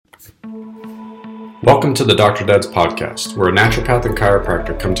Welcome to the Dr. Dad's podcast, where a naturopath and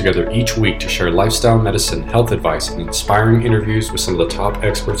chiropractor come together each week to share lifestyle medicine, health advice, and inspiring interviews with some of the top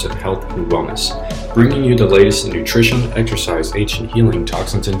experts in health and wellness, bringing you the latest in nutrition, exercise, ancient healing,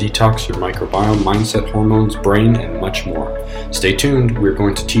 toxins and detox, your microbiome, mindset, hormones, brain, and much more. Stay tuned. We're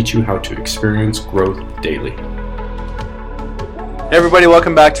going to teach you how to experience growth daily. Hey everybody,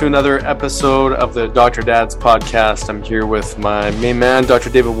 welcome back to another episode of the Dr. Dad's podcast. I'm here with my main man, Dr.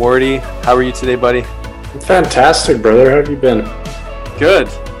 David Wardy. How are you today, buddy? Fantastic, brother. How have you been? Good.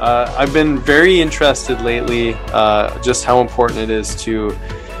 I've been very interested lately, just how important it is to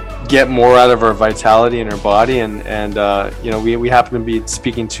get more out of our vitality in our body. And we happen to be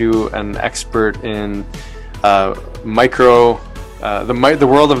speaking to an expert in the world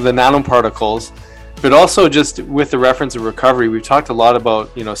of the nanoparticles. But also just with the reference of recovery, we've talked a lot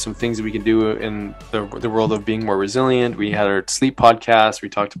about, some things that we can do in the world of being more resilient. We had our sleep podcast. We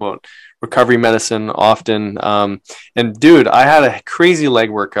talked about recovery medicine often. And dude, I had a crazy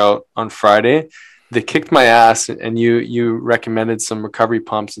leg workout on Friday that kicked my ass, and you recommended some recovery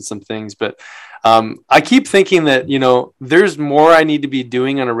pumps and some things. But I keep thinking that, there's more I need to be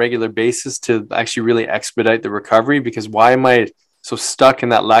doing on a regular basis to actually really expedite the recovery, because why am I so stuck in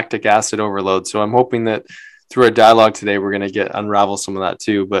that lactic acid overload? So I'm hoping that through our dialogue today, we're going to unravel some of that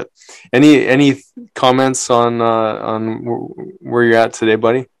too. But any comments on where you're at today,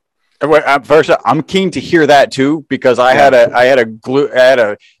 buddy? First, I'm keen to hear that too, because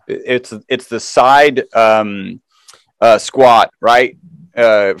it's the side squat, right?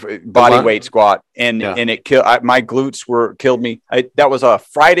 Body weight squat, and it my glutes killed me. That was a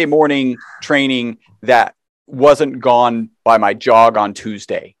Friday morning training that wasn't gone by my jog on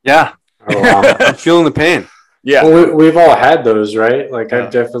Tuesday. Yeah. Oh, wow. I'm feeling the pain. Yeah. Well, we've all had those, right? Like I've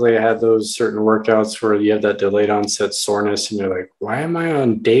definitely had those certain workouts where you have that delayed onset soreness and you're like, why am I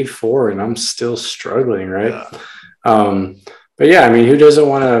on day 4 and I'm still struggling, right? Yeah. But yeah, I mean, who doesn't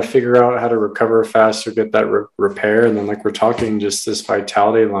want to figure out how to recover faster, get that repair? And then like we're talking just this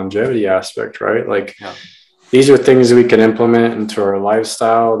vitality and longevity aspect, right? Like these are things we can implement into our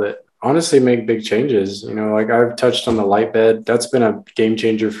lifestyle that honestly make big changes. Like I've touched on the light bed. That's been a game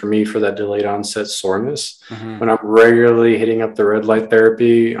changer for me for that delayed onset soreness. Mm-hmm. When I'm regularly hitting up the red light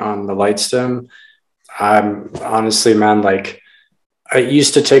therapy on the light stem, I'm honestly, man, like it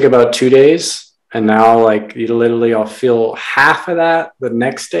used to take about 2 days, and now like I'll feel half of that the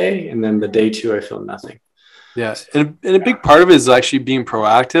next day, and then the day 2 I feel nothing. Yes. And a big part of it is actually being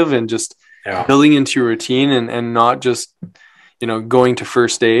proactive and just building into your routine and not just going to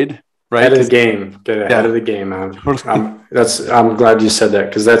first aid. Right. Ahead of the game. Get ahead of the game, man. I'm glad you said that,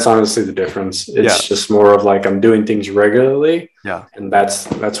 because that's honestly the difference. It's just more of like I'm doing things regularly. Yeah. And that's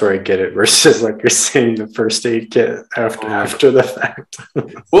where I get it, versus like you're saying the first aid kit after the fact.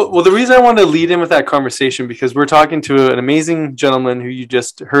 Well, the reason I wanted to lead in with that conversation, because we're talking to an amazing gentleman who you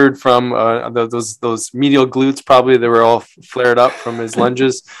just heard from, those medial glutes probably that were all flared up from his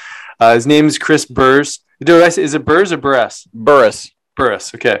lunges. His name is Chris Burrs. Is it Burrs or Burress? Burris.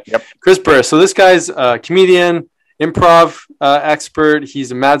 Okay. Yep. Chris Burris. So this guy's a comedian, improv expert.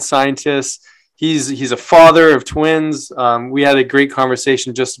 He's a mad scientist. He's a father of twins. We had a great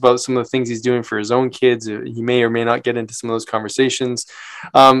conversation just about some of the things he's doing for his own kids. He may or may not get into some of those conversations.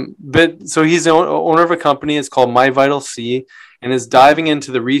 But so he's the owner of a company. It's called MyVitalC, and is diving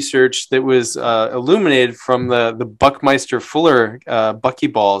into the research that was illuminated from the Buckminster Fuller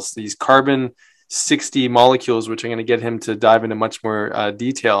buckyballs, these carbon 60 molecules, which I'm going to get him to dive into much more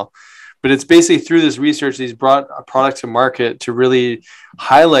detail. But it's basically through this research, he's brought a product to market to really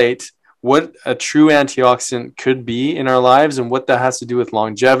highlight what a true antioxidant could be in our lives, and what that has to do with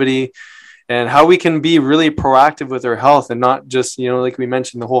longevity, and how we can be really proactive with our health, and not just, like we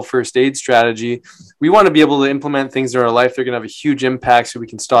mentioned, the whole first aid strategy. We want to be able to implement things in our life that are going to have a huge impact, so we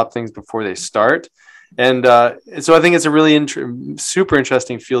can stop things before they start. And so I think it's a really super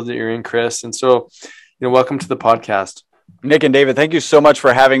interesting field that you're in, Chris. And so, welcome to the podcast. Nick and David, thank you so much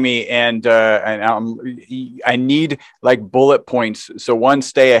for having me. And I need like bullet points. So one,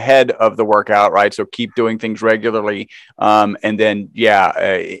 stay ahead of the workout, right? So keep doing things regularly. And then,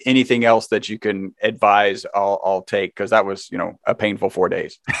 anything else that you can advise, I'll take, because that was, a painful 4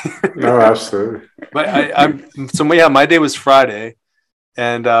 days. No, absolutely. But my day was Friday.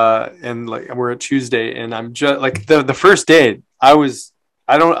 And like we're at Tuesday, and I'm just like the first day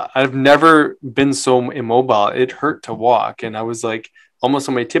I've never been so immobile. It hurt to walk, and I was like almost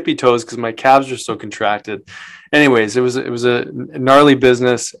on my tippy toes because my calves are so contracted. Anyways, it was a gnarly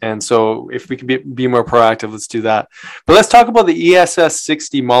business, and so if we could be more proactive, let's do that. But let's talk about the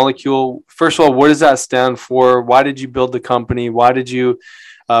ESS60 molecule. First of all, what does that stand for? Why did you build the company? Why did you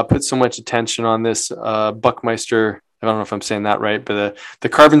put so much attention on this Buckmeister. I don't know if I'm saying that right, but the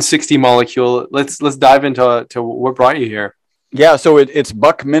carbon 60 molecule. Let's dive into what brought you here. Yeah, so it's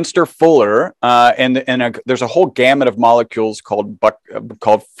Buckminster Fuller, there's a whole gamut of molecules called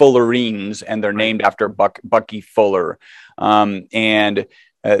fullerenes, and they're named after Bucky Fuller.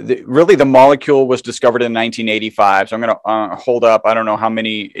 Really, the molecule was discovered in 1985. So I'm going to hold up. I don't know how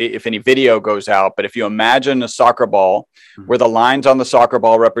many, if any video goes out, but if you imagine a soccer ball where the lines on the soccer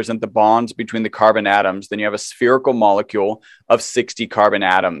ball represent the bonds between the carbon atoms, then you have a spherical molecule of 60 carbon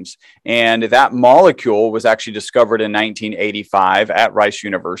atoms. And that molecule was actually discovered in 1985 at Rice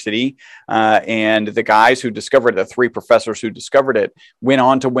University. And the guys who discovered it, the three professors who discovered it, went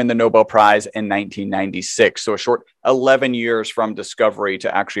on to win the Nobel Prize in 1996. So a short 11 years from discovery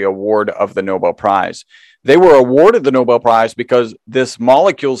to actually award of the Nobel Prize. They were awarded the Nobel Prize because this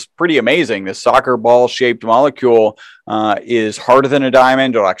molecule's pretty amazing. This soccer ball shaped molecule is harder than a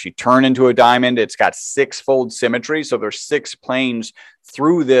diamond. It'll actually turn into a diamond. It's got six-fold symmetry. So there's 6 planes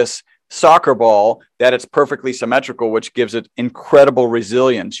through this soccer ball that it's perfectly symmetrical, which gives it incredible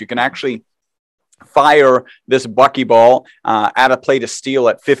resilience. You can actually fire this buckyball at a plate of steel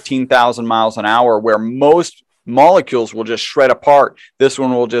at 15,000 miles an hour, where most molecules will just shred apart. This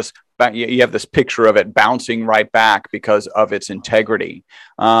one will just, you have this picture of it bouncing right back because of its integrity.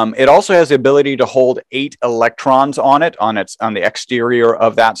 It also has the ability to hold 8 electrons on the exterior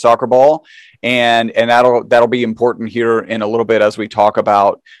of that soccer ball. And that'll be important here in a little bit as we talk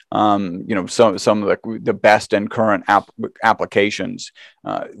about some of the best and current applications.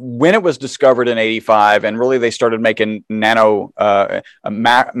 When it was discovered in 85, and really they started making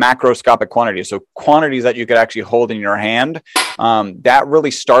macroscopic quantities, so quantities that you could actually hold in your hand. That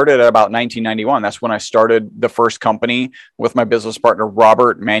really started at about 1991. That's when I started the first company with my business partner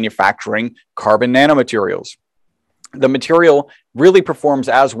Robert, manufacturing carbon nanomaterials. The material really performs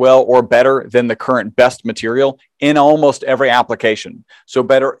as well or better than the current best material in almost every application. So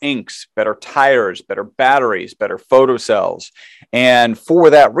better inks, better tires, better batteries, better photocells. And for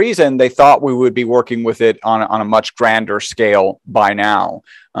that reason, they thought we would be working with it on a much grander scale by now.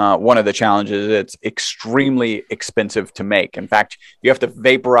 One of the challenges is it's extremely expensive to make. In fact, you have to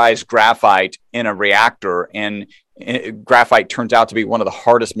vaporize graphite in a reactor, and graphite turns out to be one of the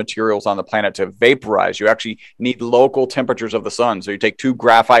hardest materials on the planet to vaporize. You actually need local temperatures of the sun. So you take 2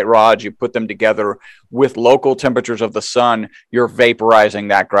 graphite rods, you put them together with local temperatures of the sun, you're vaporizing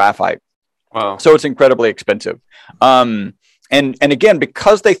that graphite. Wow. So it's incredibly expensive. And again,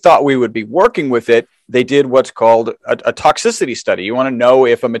 because they thought we would be working with it, they did what's called a toxicity study. You want to know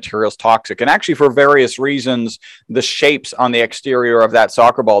if a material is toxic. And actually, for various reasons, the shapes on the exterior of that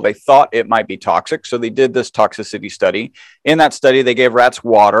soccer ball, they thought it might be toxic. So they did this toxicity study. In that study, they gave rats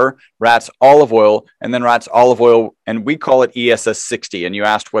water, rats olive oil, and then rats olive oil, and we call it ESS60. And you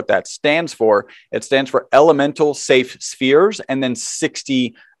asked what that stands for. It stands for elemental safe spheres, and then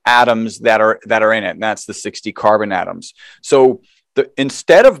 60 atoms that are in it, and that's the 60 carbon atoms. So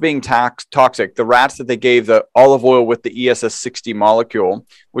instead of being toxic, the rats that they gave the olive oil with the ESS60 molecule,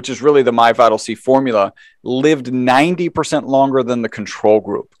 which is really the MyVitalC formula, lived 90% longer than the control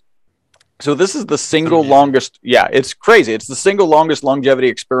group. So this is the single longest, it's crazy. It's the single longest longevity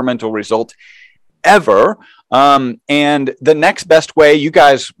experimental result ever. And the next best way, you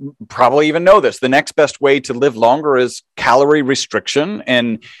guys probably even know this, the next best way to live longer is calorie restriction.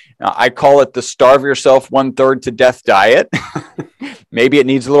 And I call it the starve yourself 1/3 to death diet. Maybe it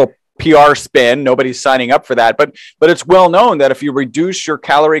needs a little PR spin. Nobody's signing up for that. But it's well known that if you reduce your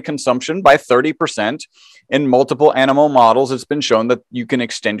calorie consumption by 30%, in multiple animal models, it's been shown that you can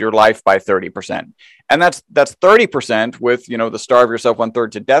extend your life by 30%. And that's 30% with, the starve yourself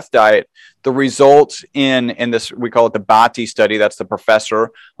 1/3 to death diet. The results in this, we call it the Bati study. That's the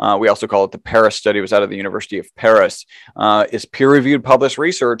professor. We also call it the Paris study. It was out of the University of Paris. Is peer-reviewed published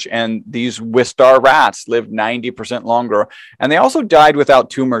research. And these Wistar rats lived 90% longer. And they also died without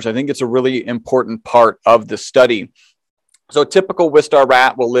tumors. I think it's a really important part of the study. So a typical Wistar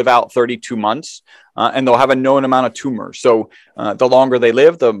rat will live out 32 months, and they'll have a known amount of tumors. So the longer they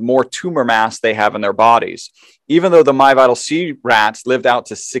live, the more tumor mass they have in their bodies. Even though the MyVitalC rats lived out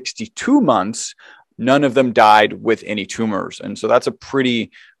to 62 months, none of them died with any tumors. And so that's a pretty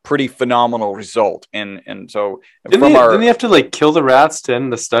phenomenal result. And so didn't they have to kill the rats to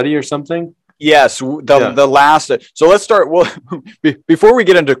end the study or something? Yes, the last. So let's start. Well, before we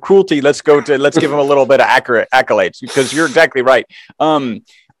get into cruelty, let's give them a little bit of accolades, because you're exactly right.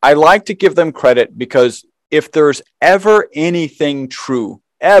 I like to give them credit because if there's ever anything true,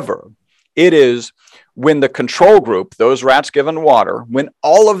 ever, it is when the control group, those rats given water, when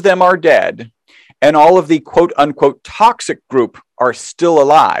all of them are dead, and all of the quote unquote toxic group are still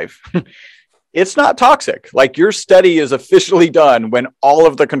alive, it's not toxic. Like, your study is officially done when all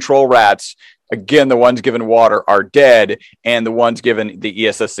of the control rats, again, the ones given water, are dead, and the ones given the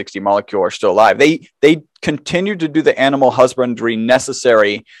ESS60 molecule are still alive. They continued to do the animal husbandry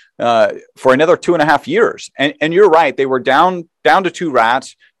necessary for another 2.5 years. And you're right, they were down to 2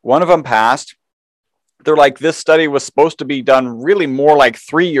 rats. One of them passed. They're like, this study was supposed to be done really more like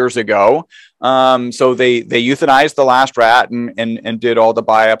 3 years ago. So they euthanized the last rat and did all the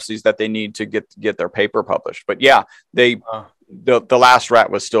biopsies that they need to get their paper published. But yeah, the last rat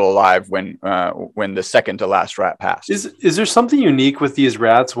was still alive when the second to last rat passed. Is there something unique with these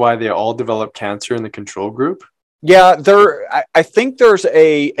rats, why they all develop cancer in the control group? Yeah, I think there's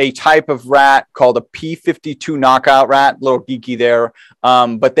a type of rat called a P52 knockout rat, a little geeky there,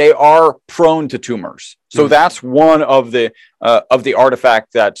 but they are prone to tumors. So that's one of the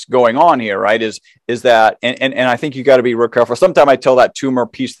artifact that's going on here, right? Is that, and I think you got to be real careful. Sometimes I tell that tumor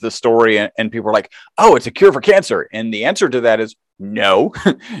piece of the story, and people are like, "Oh, it's a cure for cancer," and the answer to that is no,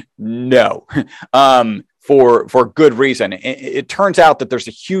 no. For good reason. It turns out that there's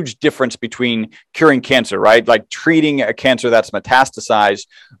a huge difference between curing cancer, right? Like treating a cancer that's metastasized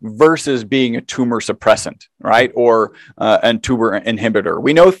versus being a tumor suppressant, right? Or a tumor inhibitor.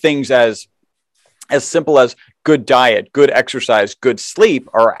 We know things as simple as good diet, good exercise, good sleep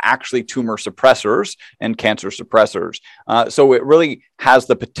are actually tumor suppressors and cancer suppressors. So it really has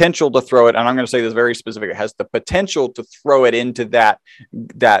the potential to throw it, and I'm going to say this very specific, it has the potential to throw it into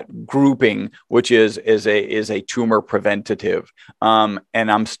that grouping, which is a tumor preventative. And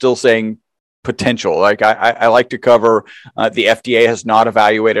I'm still saying potential. Like I like to cover, the FDA has not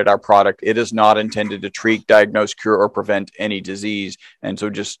evaluated our product. It is not intended to treat, diagnose, cure, or prevent any disease. And so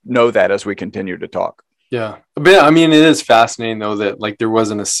just know that as we continue to talk. Yeah. But I mean, it is fascinating though, that like there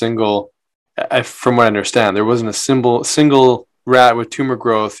wasn't a single, from what I understand, there wasn't a single rat with tumor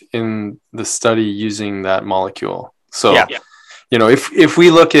growth in the study using that molecule. So, you know, if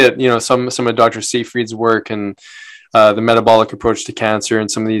we look at, you know, some of Dr. Seyfried's work and the metabolic approach to cancer and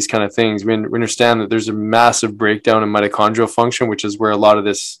some of these kind of things, we understand that there's a massive breakdown in mitochondrial function, which is where a lot of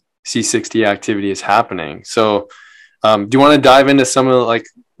this C60 activity is happening. So do you want to dive into some of like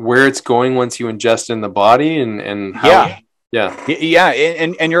where it's going once you ingest in the body and how?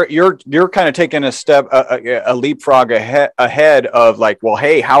 And you're kind of taking a step, a leapfrog ahead of like, well,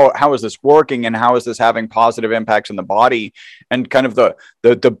 hey, how is this working and how is this having positive impacts in the body? And kind of the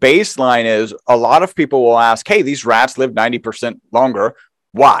baseline is, a lot of people will ask, hey, these rats live 90% longer.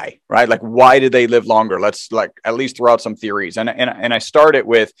 Why, right? Like, why did they live longer? Let's like at least throw out some theories. And I start it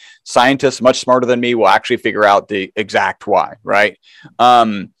with scientists much smarter than me will actually figure out the exact why, right?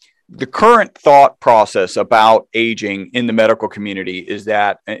 The current thought process about aging in the medical community is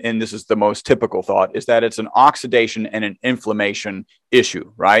that, and this is the most typical thought, is that it's an oxidation and an inflammation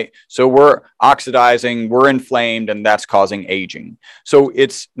issue, right? So we're oxidizing, we're inflamed, and that's causing aging. So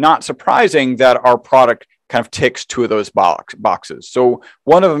it's not surprising that our product kind of ticks 2 of those boxes. So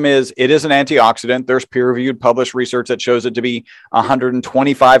one of them is, it is an antioxidant. There's peer-reviewed published research that shows it to be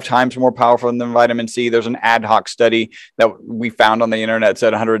 125 times more powerful than vitamin C. There's an ad hoc study that we found on the internet that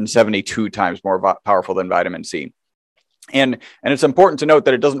said 172 times more powerful than vitamin C. And it's important to note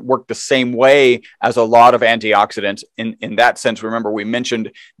that it doesn't work the same way as a lot of antioxidants in that sense. Remember, we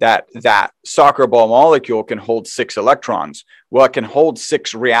mentioned that soccer ball molecule can hold 6 electrons. Well, it can hold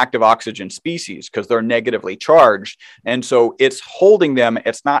 6 reactive oxygen species because they're negatively charged. And so it's holding them.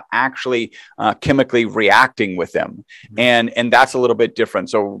 It's not actually chemically reacting with them. And that's a little bit different.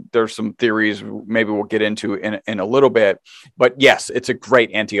 So there's some theories maybe we'll get into in a little bit. But yes, it's a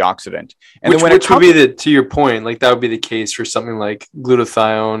great antioxidant. And which would be to your point, like that would be the case for something like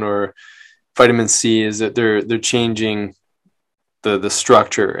glutathione or vitamin C, is that they're changing the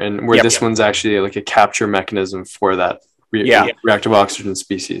structure, and where this one's actually like a capture mechanism for that reactive oxygen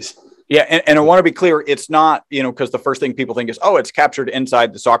species. Yeah, and I want to be clear, it's not, because the first thing people think is, oh, it's captured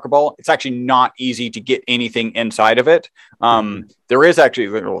inside the soccer ball. It's actually not easy to get anything inside of it. There is actually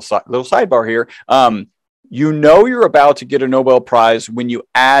a little sidebar here. You're about to get a Nobel Prize when you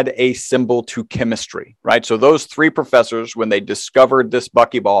add a symbol to chemistry, right? So those 3 professors, when they discovered this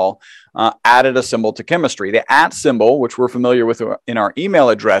buckyball, added a symbol to chemistry. The @ symbol, which we're familiar with in our email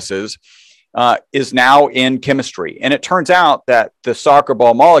addresses, is now in chemistry. And it turns out that the soccer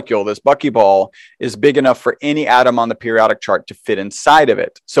ball molecule, this buckyball, is big enough for any atom on the periodic chart to fit inside of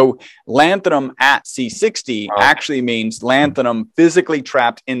it. So lanthanum at C60 actually means lanthanum physically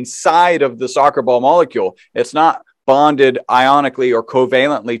trapped inside of the soccer ball molecule. It's not bonded ionically or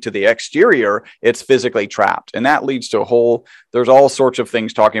covalently to the exterior, it's physically trapped. And that leads to there's all sorts of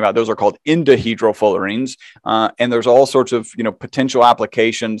things talking about. Those are called endofullerenes. And there's all sorts of, potential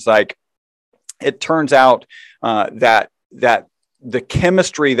applications. Like it turns out that the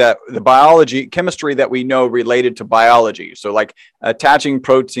chemistry that we know related to biology. So like attaching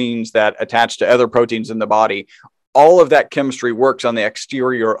proteins that attach to other proteins in the body, all of that chemistry works on the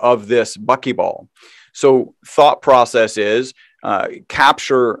exterior of this buckyball. So thought process is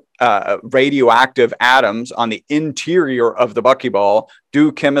capture radioactive atoms on the interior of the buckyball,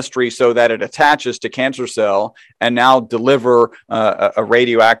 do chemistry so that it attaches to cancer cell, and now deliver a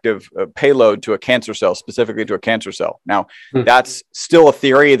radioactive payload to a cancer cell, specifically to a cancer cell. Now, that's still a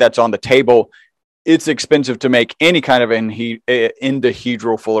theory that's on the table. It's expensive to make any kind of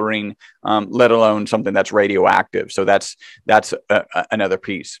endofullerene, let alone something that's radioactive. So that's another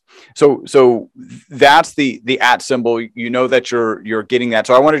piece. So that's the at symbol. You know that you're getting that.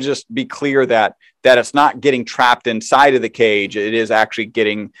 So I want to just be clear that it's not getting trapped inside of the cage. It is actually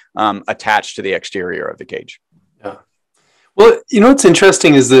getting attached to the exterior of the cage. Yeah. Well, what's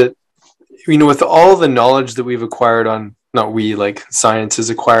interesting is that with all the knowledge that we've acquired on, not we, like science has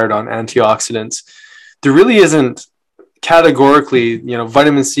acquired on antioxidants, there really isn't categorically,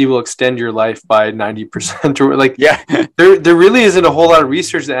 vitamin C will extend your life by 90% or there really isn't a whole lot of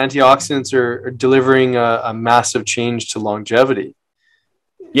research that antioxidants are delivering a massive change to longevity.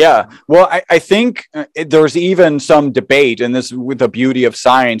 Yeah. Well, I think there's even some debate, and this with the beauty of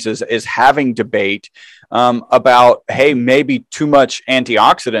science is having debate about, hey, maybe too much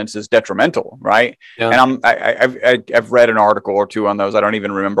antioxidants is detrimental, right? Yeah. And I've read an article or two on those. I don't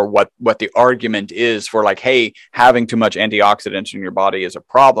even remember what the argument is for, like, hey, having too much antioxidants in your body is a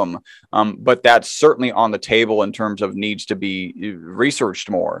problem. But that's certainly on the table in terms of needs to be researched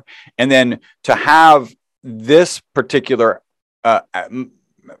more. And then to have this particular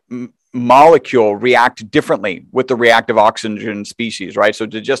molecule react differently with the reactive oxygen species, right? So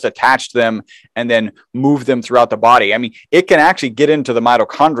to just attach them and then move them throughout the body. I mean, it can actually get into the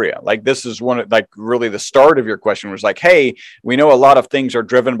mitochondria. Like this is really the start of your question was like, hey, we know a lot of things are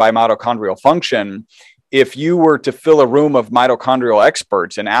driven by mitochondrial function. If you were to fill a room of mitochondrial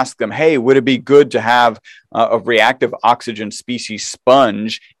experts and ask them, hey, would it be good to have a reactive oxygen species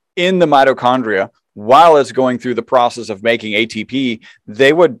sponge in the mitochondria while it's going through the process of making ATP,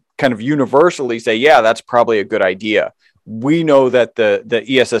 they would kind of universally say, yeah, that's probably a good idea. We know that the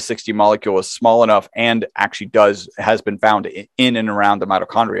ESS60 molecule is small enough and actually has been found in and around the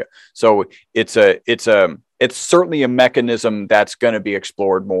mitochondria. So it's certainly a mechanism that's going to be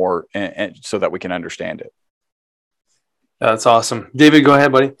explored more and so that we can understand it. That's awesome. David, go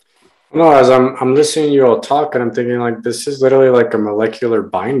ahead, buddy. No, as I'm listening to you all talk, and I'm thinking like this is literally like a molecular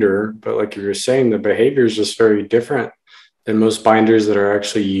binder, but like you were saying, the behavior is just very different than most binders that are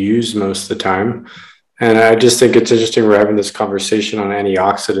actually used most of the time. And I just think it's interesting we're having this conversation on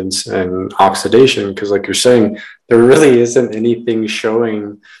antioxidants and oxidation, because like you're saying, there really isn't anything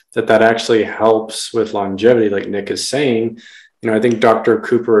showing that actually helps with longevity, like Nick is saying. I think Dr.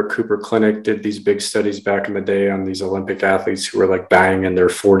 Cooper at Cooper Clinic did these big studies back in the day on these Olympic athletes who were like dying in their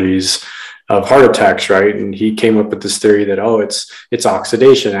 40s of heart attacks, right? And he came up with this theory that, it's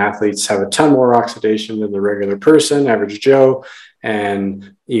oxidation. Athletes have a ton more oxidation than the regular person, average Joe.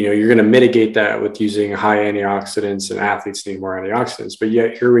 And, you're going to mitigate that with using high antioxidants, and athletes need more antioxidants. But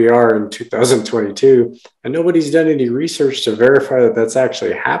yet here we are in 2022, and nobody's done any research to verify that that's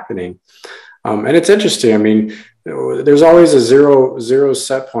actually happening. And it's interesting. I mean, there's always a zero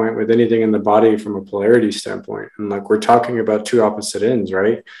set point with anything in the body from a polarity standpoint. And like we're talking about two opposite ends,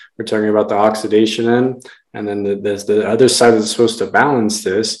 right? We're talking about the oxidation end, and then there's the other side that's supposed to balance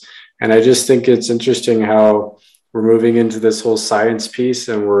this. And I just think it's interesting how we're moving into this whole science piece,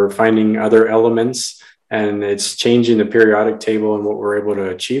 and we're finding other elements, and it's changing the periodic table and what we're able to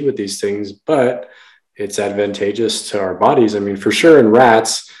achieve with these things. But it's advantageous to our bodies. I mean, for sure in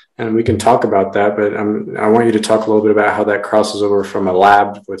rats, and we can talk about that, but I want you to talk a little bit about how that crosses over from a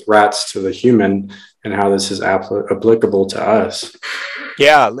lab with rats to the human, and how this is applicable to us.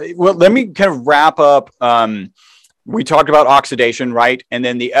 Yeah, well, let me kind of wrap up. We talked about oxidation, right? And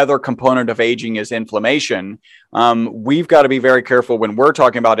then the other component of aging is inflammation. We've got to be very careful when we're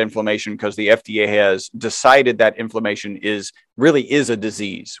talking about inflammation, because the FDA has decided that inflammation really is a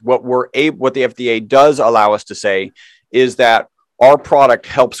disease. What the FDA does allow us to say is that our product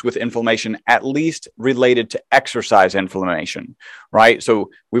helps with inflammation, at least related to exercise inflammation, right? So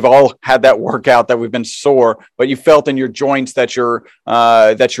we've all had that workout that we've been sore, but you felt in your joints that you're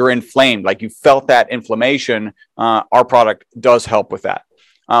inflamed, like you felt that inflammation. Our product does help with that.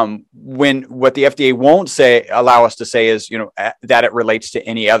 When what the FDA won't allow us to say is, that it relates to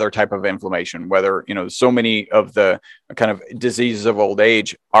any other type of inflammation, whether, so many of the kind of diseases of old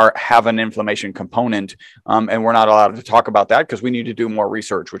age have an inflammation component. And we're not allowed to talk about that because we need to do more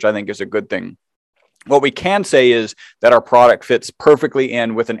research, which I think is a good thing. What we can say is that our product fits perfectly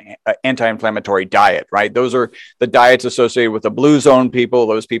in with an anti-inflammatory diet, right? Those are the diets associated with the blue zone people,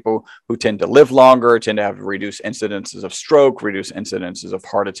 those people who tend to live longer, tend to have reduced incidences of stroke, reduced incidences of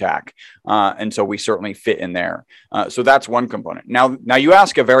heart attack. And so we certainly fit in there. So that's one component. Now you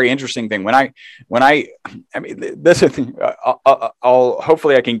ask a very interesting thing. I mean, this is,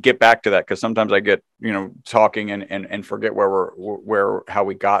 hopefully I can get back to that because sometimes I get, talking and forget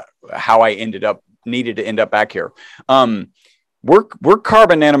how I needed to end up back here. We're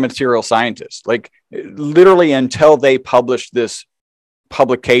carbon nanomaterial scientists, like literally until they published this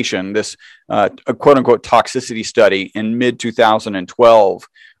publication, this quote unquote toxicity study in mid 2012.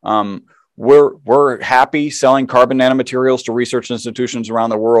 We're happy selling carbon nanomaterials to research institutions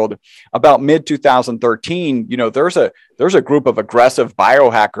around the world. About mid 2013, there's a group of aggressive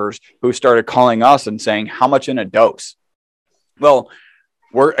biohackers who started calling us and saying, how much in a dose? Well,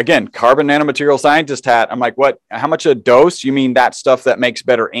 we're, again, carbon nanomaterial scientist hat. I'm like, what? How much a dose? You mean that stuff that makes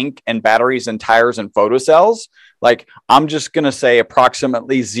better ink and batteries and tires and photocells? Like, I'm just going to say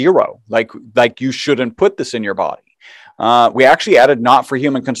approximately 0. Like you shouldn't put this in your body. We actually added not for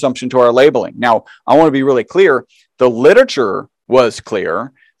human consumption to our labeling. Now, I want to be really clear. The literature was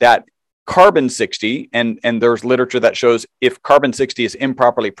clear that carbon 60, and there's literature that shows if carbon 60 is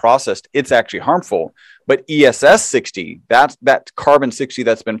improperly processed, it's actually harmful. But ESS 60, that carbon 60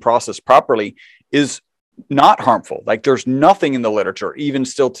 that's been processed properly, is not harmful. Like, there's nothing in the literature, even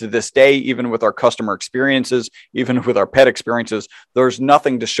still to this day, even with our customer experiences, even with our pet experiences, there's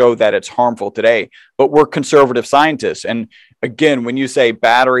nothing to show that it's harmful today. But we're conservative scientists. And again, when you say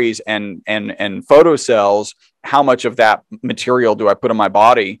batteries and photocells, how much of that material do I put in my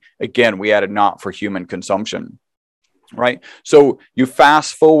body? Again, we added not for human consumption, right? So you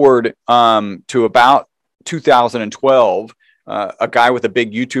fast forward to about 2012, a guy with a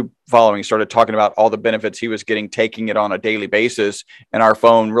big YouTube following started talking about all the benefits he was getting taking it on a daily basis, and our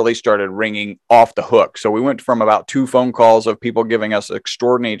phone really started ringing off the hook. So we went from about 2 phone calls of people giving us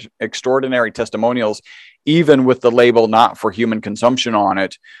extraordinary testimonials, even with the label not for human consumption on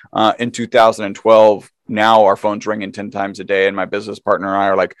it, in 2012. Now our phone's ringing 10 times a day, and my business partner and I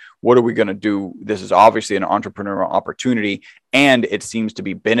are like, what are we going to do? This is obviously an entrepreneurial opportunity, and it seems to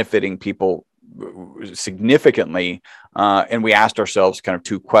be benefiting people significantly. And we asked ourselves kind of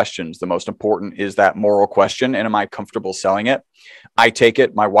 2 questions. The most important is that moral question. And am I comfortable selling it? I take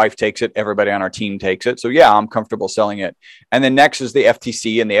it. My wife takes it. Everybody on our team takes it. So yeah, I'm comfortable selling it. And then next is the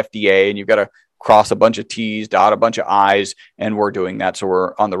FTC and the FDA, and you've got to cross a bunch of T's, dot a bunch of I's, and we're doing that. So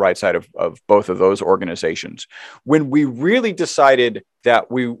we're on the right side of both of those organizations. When we really decided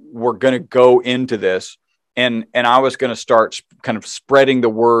that we were going to go into this, and I was going to start kind of spreading the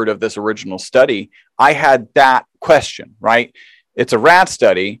word of this original study, I had that question, right? It's a rat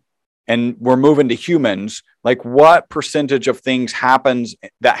study, and we're moving to humans. Like, what percentage of things happen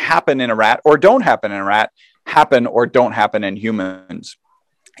in a rat or don't happen in a rat happen or don't happen in humans?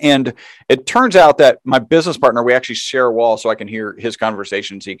 And it turns out that my business partner, we actually share a wall so I can hear his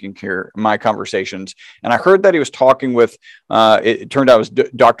conversations. He can hear my conversations. And I heard that he was talking with, it turned out it was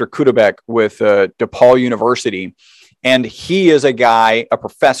Dr. Kudabek with DePaul University. And he is a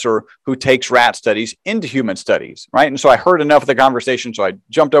professor who takes rat studies into human studies, right? And so I heard enough of the conversation. So I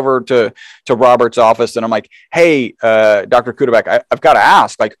jumped over to Robert's office, and I'm like, hey, Dr. Kudabek, I've got to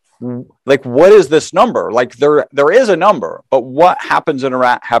ask, like, what is this number? Like, there is a number, but what happens in a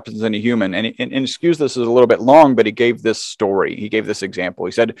rat happens in a human. And excuse this is a little bit long, but he gave this story. He gave this example.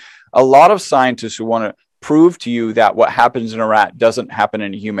 He said, a lot of scientists who want to prove to you that what happens in a rat doesn't happen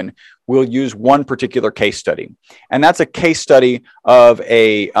in a human will use one particular case study. And that's a case study of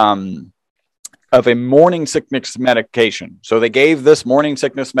a morning sickness medication. So they gave this morning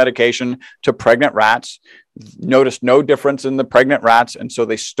sickness medication to pregnant rats, noticed no difference in the pregnant rats, and so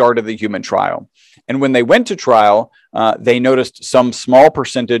they started the human trial. And when they went to trial, they noticed some small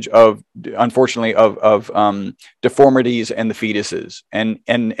percentage of, unfortunately, of deformities in the fetuses. And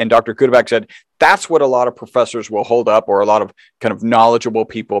Dr. Kudabek said, that's what a lot of professors will hold up, or a lot of kind of knowledgeable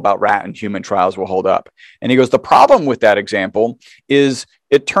people about rat and human trials will hold up. And he goes, the problem with that example is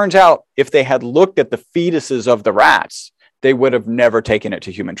it turns out if they had looked at the fetuses of the rats, they would have never taken it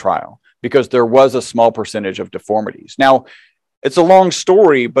to human trial because there was a small percentage of deformities. Now, it's a long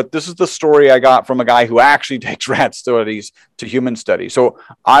story, but this is the story I got from a guy who actually takes rat studies to human studies. So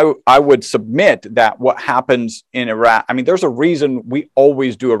I would submit that what happens in a rat, I mean, there's a reason we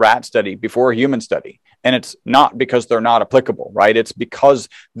always do a rat study before a human study. And it's not because they're not applicable, right? It's because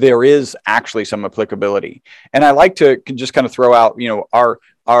there is actually some applicability. And I like to just kind of throw out, you know, our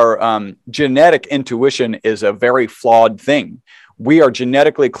genetic intuition is a very flawed thing. We are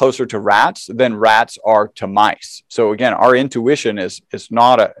genetically closer to rats than rats are to mice. So again, our intuition is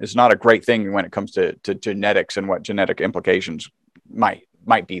not a great thing when it comes to genetics and what genetic implications might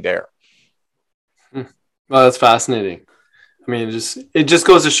be there. Well, that's fascinating. I mean, it just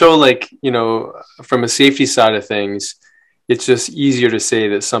goes to show, like, you know, from a safety side of things, it's just easier to say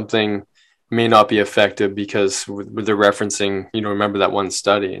that something may not be effective because they're referencing, you know, remember that one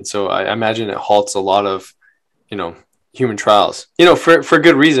study. And so I imagine it halts a lot of, you know, human trials, you know, for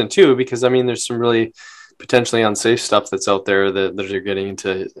good reason too, because I mean, there's some really potentially unsafe stuff that's out there that are getting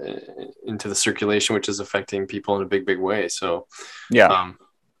into the circulation, which is affecting people in a big way. So yeah.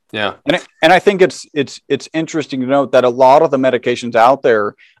 Yeah. And I think it's interesting to note that a lot of the medications out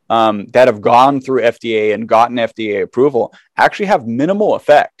there that have gone through FDA and gotten FDA approval actually have minimal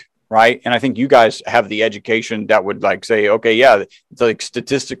effect, right? And I think you guys have the education that would like say, okay, yeah, it's like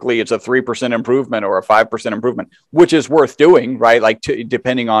statistically it's a 3% improvement or a 5% improvement, which is worth doing, right? Like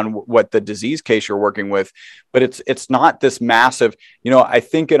depending on what the disease case you're working with, but it's not this massive, you know, I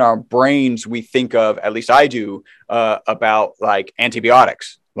think in our brains, we think of, at least I do, about like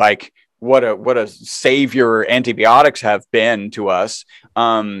antibiotics. Like what a savior antibiotics have been to us.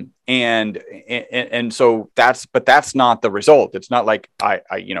 And so that's not the result. It's not like I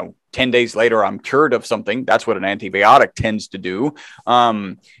you know, 10 days later, I'm cured of something. That's what an antibiotic tends to do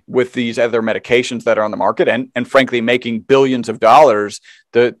with these other medications that are on the market. And frankly, making billions of dollars,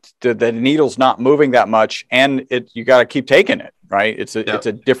 the needle's not moving that much. And you got to keep taking it, right? It's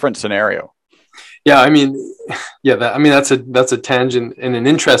a different scenario. Yeah, I mean, that's a tangent and an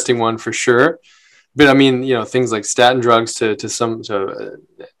interesting one for sure. But I mean, you know, things like statin drugs to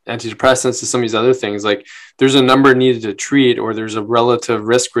antidepressants to some of these other things, like there's a number needed to treat, or there's a relative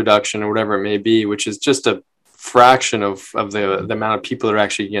risk reduction or whatever it may be, which is just a fraction of the amount of people that are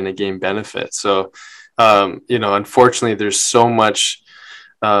actually going to gain benefit. So, you know, unfortunately, there's so much,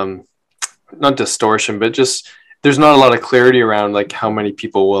 not distortion, but just there's not a lot of clarity around like how many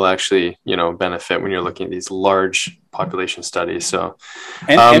people will actually, you know, benefit when you're looking at these large population studies. So,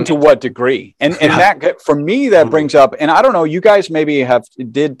 and to what degree? And that, for me, that brings up, and I don't know, you guys maybe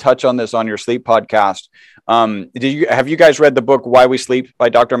did touch on this on your sleep podcast. Have you guys read the book Why We Sleep by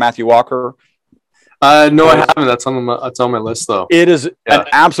Dr. Matthew Walker? No, I haven't. That's on my list though. It is an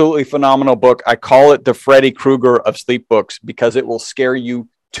absolutely phenomenal book. I call it the Freddy Krueger of sleep books because it will scare you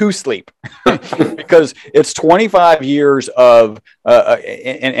to sleep because it's 25 years of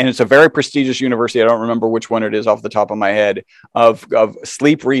and it's a very prestigious university. I don't remember which one it is off the top of my head of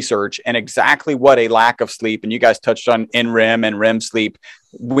sleep research and exactly what a lack of sleep. And you guys touched on NREM and REM sleep.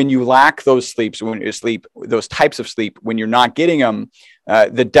 When you lack those sleeps, when you sleep, those types of sleep, when you're not getting them,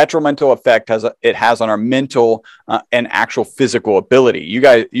 the detrimental effect it has on our mental and actual physical ability. You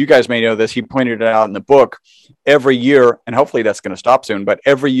guys may know this. He pointed it out in the book. Every year, and hopefully that's going to stop soon, but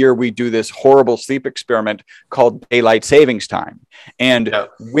every year we do this horrible sleep experiment called daylight savings time. And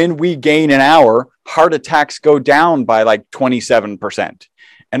when we gain an hour, heart attacks go down by like 27%.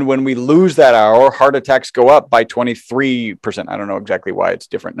 And when we lose that hour, heart attacks go up by 23%. I don't know exactly why it's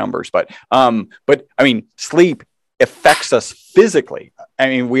different numbers, but I mean, sleep affects us physically. I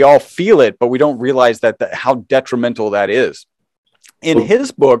mean, we all feel it, but we don't realize how detrimental that is. In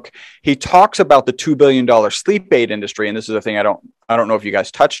his book, he talks about the $2 billion sleep aid industry, and this is a thing I don't know if you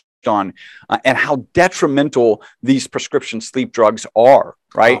guys touched on, and how detrimental these prescription sleep drugs are.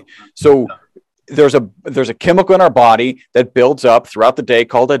 Right, so there's a chemical in our body that builds up throughout the day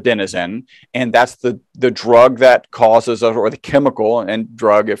called adenosine, and that's the drug that causes us, or the chemical and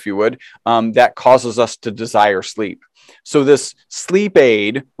drug, if you would, that causes us to desire sleep. So this sleep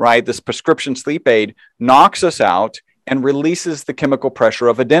aid, right, this prescription sleep aid knocks us out and releases the chemical pressure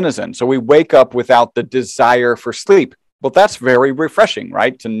of adenosine. So we wake up without the desire for sleep. Well, that's very refreshing,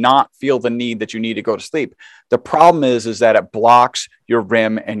 right? To not feel the need that you need to go to sleep. The problem is that it blocks your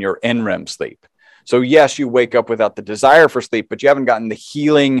REM and your NREM sleep. So yes, you wake up without the desire for sleep, but you haven't gotten the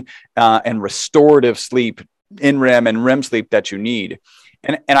healing and restorative sleep, NREM and REM sleep that you need.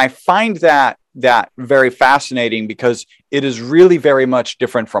 And I find that very fascinating because it is really very much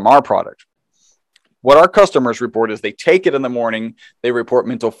different from our product. What our customers report is they take it in the morning, they report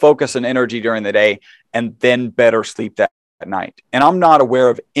mental focus and energy during the day, and then better sleep that night. And I'm not aware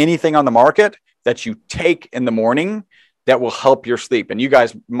of anything on the market that you take in the morning that will help your sleep. And you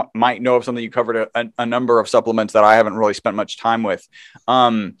guys might know of something. You covered a number of supplements that I haven't really spent much time with.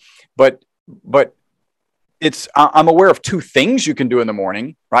 But I'm aware of two things you can do in the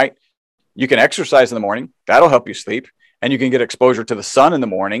morning, right? You can exercise in the morning. That'll help you sleep. And you can get exposure to the sun in the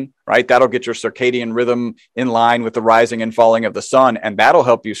morning, right? That'll get your circadian rhythm in line with the rising and falling of the sun, and that'll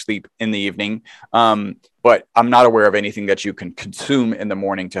help you sleep in the evening. But I'm not aware of anything that you can consume in the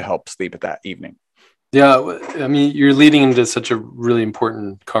morning to help sleep at that evening. Yeah, I mean, you're leading into such a really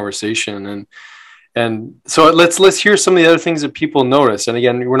important conversation, and so let's hear some of the other things that people notice. And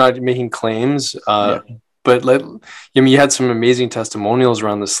again, we're not making claims, but you had some amazing testimonials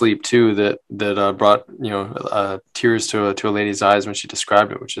around the sleep too that brought tears to a lady's eyes when she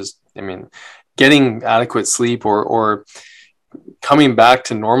described it, which is, I mean, getting adequate sleep or coming back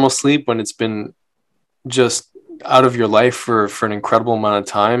to normal sleep when it's been just out of your life for an incredible amount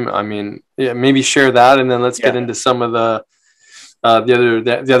of time. I mean, maybe share that, and then let's get into some of the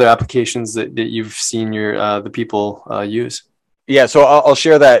other applications that you've seen the people use. Yeah, so I'll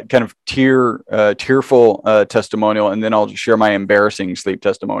share that kind of tearful testimonial, and then I'll share my embarrassing sleep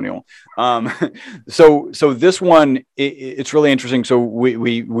testimonial. So this one, it's really interesting. So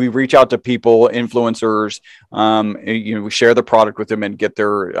we reach out to people, influencers, we share the product with them and get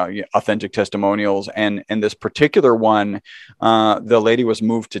their authentic testimonials. And this particular one, the lady was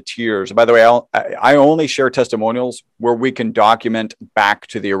moved to tears. By the way, I only share testimonials where we can document back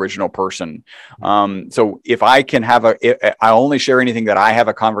to the original person. So if I can I only share anything that I have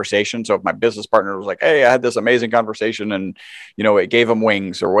a conversation. So if my business partner was like, hey, I had this amazing conversation and, it gave them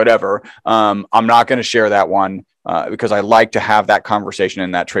wings or whatever, I'm not going to share that one because I like to have that conversation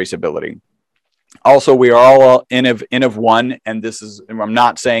and that traceability. Also, we are all N of one, and I'm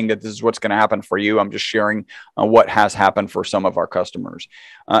not saying that this is what's going to happen for you. I'm just sharing what has happened for some of our customers.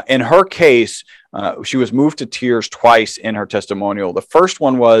 In her case, she was moved to tears twice in her testimonial. The first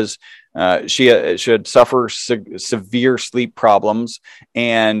one was she had suffered severe sleep problems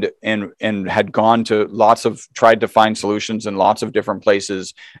and had gone to tried to find solutions in lots of different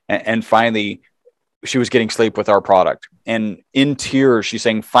places, and finally she was getting sleep with our product. And in tears, she's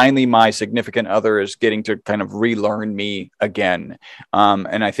saying, finally, my significant other is getting to kind of relearn me again.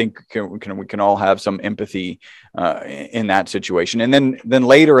 And I think we can all have some empathy in that situation. And then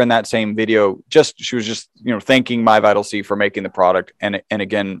later in that same video, she was just thanking MyVitalC for making the product, and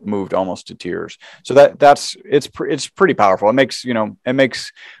again moved almost to tears. So it's pretty powerful. It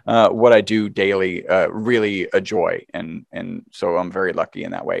makes what I do daily really a joy, and so I'm very lucky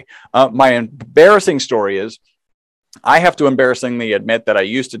in that way. My embarrassing story is, I have to embarrassingly admit that I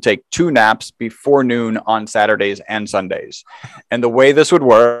used to take 2 naps before noon on Saturdays and Sundays. And the way this would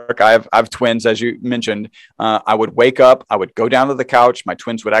work, I have twins, as you mentioned. I would wake up, I would go down to the couch. My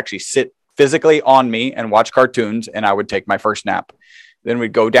twins would actually sit physically on me and watch cartoons, and I would take my first nap. Then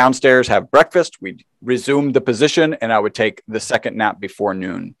we'd go downstairs, have breakfast. We'd resume the position, and I would take the second nap before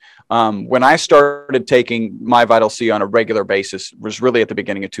noon. When I started taking MyVitalC on a regular basis, was really at the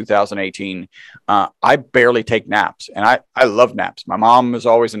beginning of 2018. I barely take naps, and I love naps. My mom is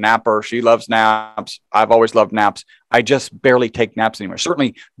always a napper. She loves naps. I've always loved naps. I just barely take naps anymore.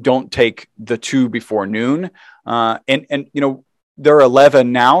 Certainly don't take the 2 before noon. They're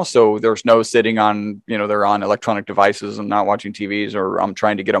 11 now, so there's no sitting on, they're on electronic devices and not watching TVs, or I'm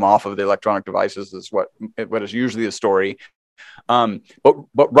trying to get them off of the electronic devices is what is usually the story.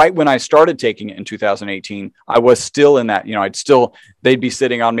 But right when I started taking it in 2018, I was still in that, they'd be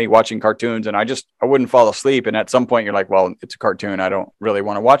sitting on me watching cartoons, and I wouldn't fall asleep. And at some point you're like, well, it's a cartoon. I don't really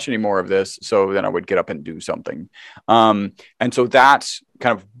want to watch any more of this. So then I would get up and do something. And so that's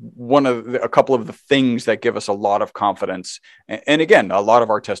kind of a couple of the things that give us a lot of confidence. And again, a lot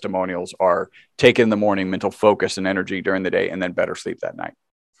of our testimonials are take in the morning, mental focus and energy during the day, and then better sleep that night.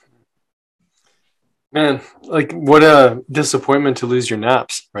 Man, like, what a disappointment to lose your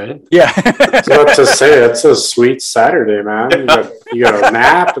naps, right? Yeah. I was about to say, that's a sweet Saturday, man. You got a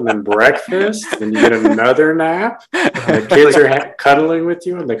nap and then breakfast, and you get another nap. And the kids are cuddling with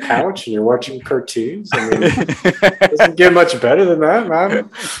you on the couch, and you're watching cartoons. I mean, it doesn't get much better than that, man.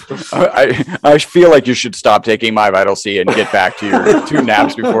 I feel like you should stop taking MyVitalC and get back to your 2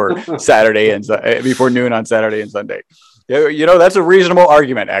 naps before before noon on Saturday and Sunday. Yeah, that's a reasonable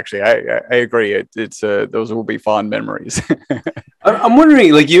argument. Actually, I agree. It's those will be fond memories. I'm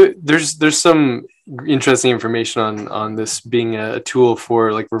wondering, like, there's some interesting information on this being a tool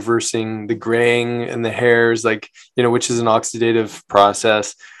for like reversing the graying and the hairs, like, which is an oxidative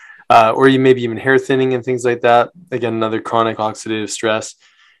process, or you maybe even hair thinning and things like that. Again, another chronic oxidative stress.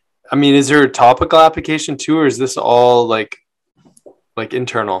 I mean, is there a topical application too, or is this all like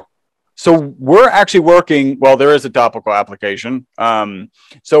internal? So we're actually working, well, there is a topical application.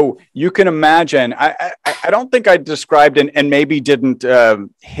 So you can imagine, I don't think I described and maybe didn't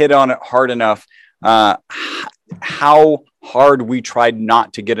hit on it hard enough, how hard we tried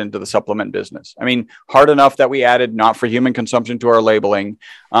not to get into the supplement business. I mean, hard enough that we added not for human consumption to our labeling.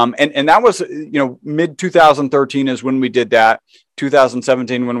 And that was, mid 2013 is when we did that.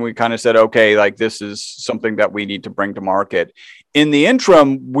 2017, when we kind of said, okay, like this is something that we need to bring to market. In the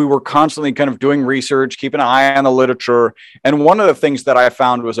interim, we were constantly kind of doing research, keeping an eye on the literature. And one of the things that I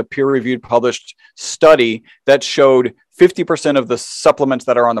found was a peer-reviewed published study that showed 50% of the supplements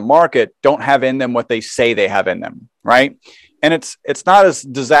that are on the market don't have in them what they say they have in them, right? And it's not as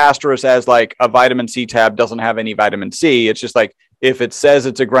disastrous as like a vitamin C tab doesn't have any vitamin C. It's just like, if it says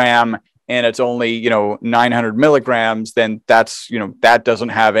it's a gram and it's only, 900 milligrams, then that's, that doesn't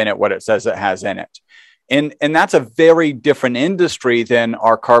have in it what it says it has in it. And that's a very different industry than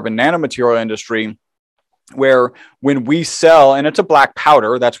our carbon nanomaterial industry, where when we sell, and it's a black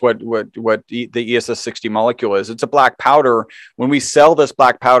powder, that's what the ESS60 molecule is. It's a black powder. When we sell this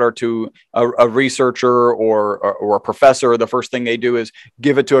black powder to a researcher or a professor, the first thing they do is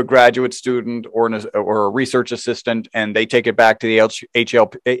give it to a graduate student or a research assistant, and they take it back to the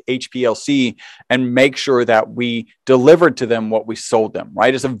HPLC and make sure that we delivered to them what we sold them,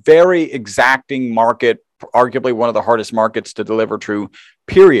 right? It's a very exacting market, arguably one of the hardest markets to deliver to,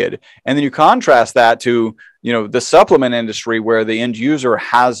 period. And then you contrast that to, the supplement industry, where the end user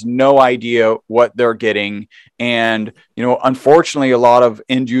has no idea what they're getting. And, unfortunately, a lot of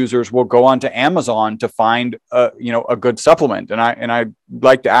end users will go onto Amazon to find, a good supplement. And I'd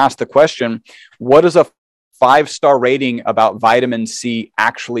like to ask the question, what does a 5-star rating about vitamin C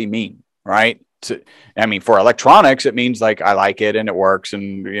actually mean, right? For electronics, it means like, I like it and it works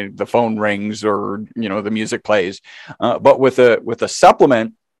and the phone rings or, the music plays. But with a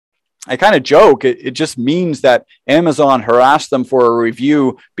supplement, I kind of joke, it just means that Amazon harassed them for a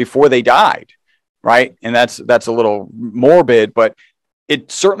review before they died, right? And that's a little morbid, but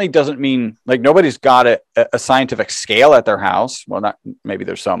it certainly doesn't mean, like, nobody's got a scientific scale at their house. Well, not maybe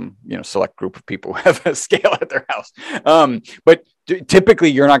there's some, select group of people who have a scale at their house. But typically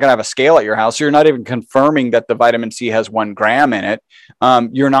you're not going to have a scale at your house. So you're not even confirming that the vitamin C has 1 gram in it.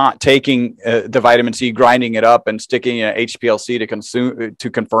 You're not taking the vitamin C, grinding it up and sticking in HPLC to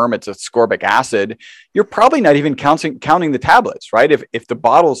confirm it's ascorbic acid. You're probably not even counting the tablets, right? If the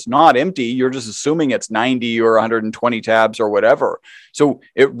bottle's not empty, you're just assuming it's 90 or 120 tabs or whatever. So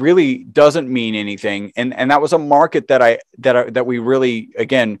it really doesn't mean anything. And that was a market that we really,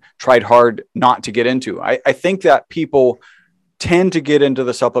 again, tried hard not to get into. I think that people tend to get into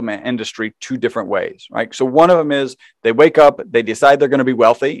the supplement industry 2 different ways, right? So one of them is they wake up, they decide they're going to be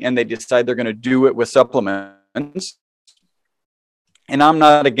wealthy, and they decide they're going to do it with supplements. And I'm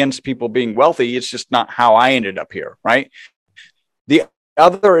not against people being wealthy. It's just not how I ended up here, right? The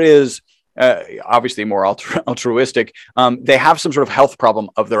other is obviously more altruistic. They have some sort of health problem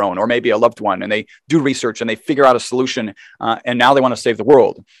of their own, or maybe a loved one, and they do research and they figure out a solution, and now they want to save the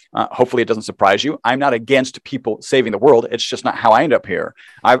world. Hopefully it doesn't surprise you. I'm not against people saving the world. It's just not how I end up here.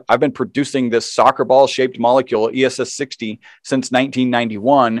 I've been producing this soccer ball shaped molecule, ESS60, since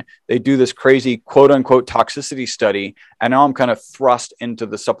 1991. They do this crazy quote unquote toxicity study, and now I'm kind of thrust into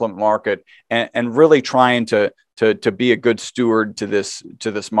the supplement market and really trying to be a good steward to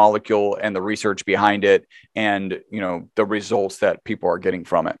this molecule and the research behind it, and the results that people are getting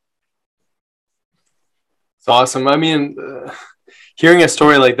from it. It's awesome. I mean, hearing a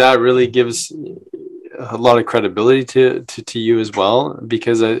story like that really gives a lot of credibility to you as well,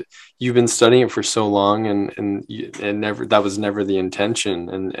 because you've been studying it for so long, and never, that was never the intention,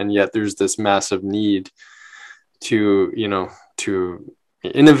 and yet there's this massive need to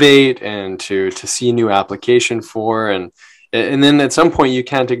innovate and to see new application for, and then at some point you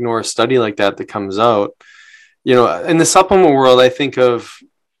can't ignore a study like that comes out. In the supplement world, I think of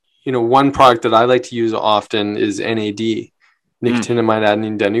one product that I like to use often is NAD, nicotinamide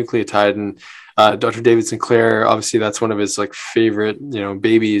adenine dinucleotide, and Dr. David Sinclair, obviously that's one of his favorite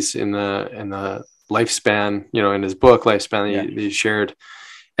babies in the lifespan, in his book Lifespan that he shared,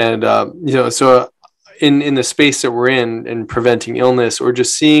 and so in the space that we're in preventing illness, or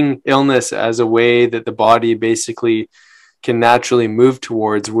just seeing illness as a way that the body basically can naturally move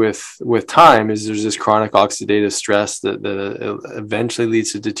towards with time, is there's this chronic oxidative stress that eventually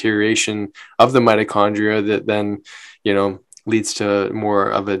leads to deterioration of the mitochondria that then, leads to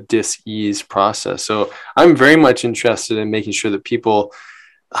more of a dis-ease process. So I'm very much interested in making sure that people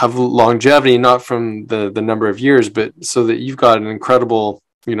have longevity, not from the number of years, but so that you've got an incredible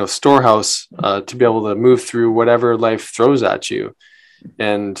storehouse to be able to move through whatever life throws at you.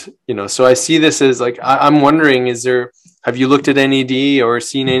 And, so I see this as like, I'm wondering, have you looked at NAD or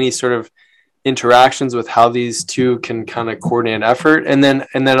seen any sort of interactions with how these two can kind of coordinate effort? And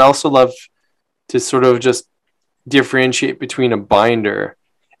then also love to sort of just differentiate between a binder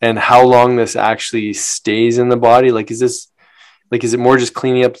and how long this actually stays in the body. Like, is it more just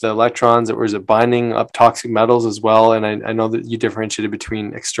cleaning up the electrons, or is it binding up toxic metals as well? And I know that you differentiated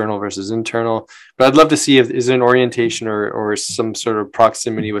between external versus internal, but I'd love to see if is there an orientation or some sort of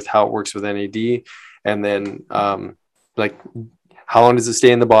proximity with how it works with NAD, and then like how long does it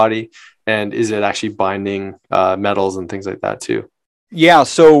stay in the body, and is it actually binding metals and things like that too? Yeah.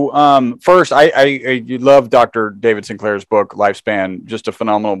 So first, I love Dr. David Sinclair's book, Lifespan. Just a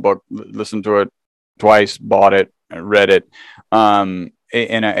phenomenal book. Listened to it twice, bought it, read it. And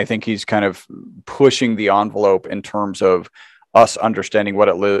I think he's kind of pushing the envelope in terms of us understanding what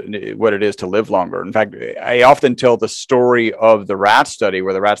it is to live longer. In fact, I often tell the story of the rat study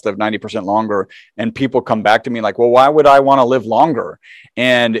where the rats live 90% longer, and people come back to me like, well, why would I want to live longer?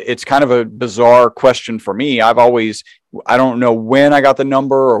 And it's kind of a bizarre question for me. I don't know when I got the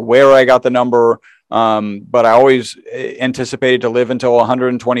number or where I got the number. But I always anticipated to live until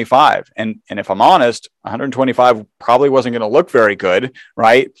 125. And if I'm honest, 125 probably wasn't going to look very good,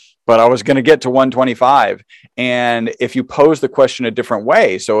 right? But I was going to get to 125. And if you pose the question a different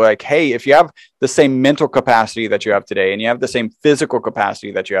way, so like, hey, if you have the same mental capacity that you have today and you have the same physical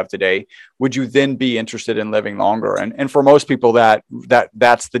capacity that you have today, would you then be interested in living longer? And for most people,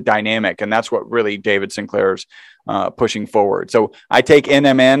 that's the dynamic. And that's what really David Sinclair's pushing forward. So I take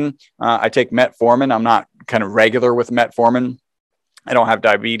NMN, I take metformin. I'm not kind of regular with metformin. I don't have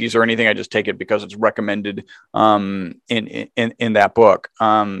diabetes or anything. I just take it because it's recommended in that book.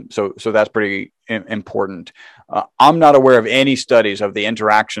 So that's pretty important. I'm not aware of any studies of the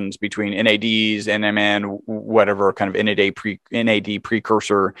interactions between NADs, NMN, whatever kind of NAD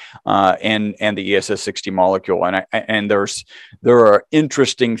precursor, and the ESS60 molecule. And there are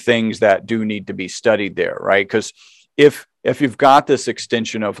interesting things that do need to be studied there, right? Because if you've got this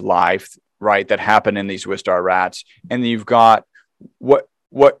extension of life, right, that happened in these Wistar rats, and you've got what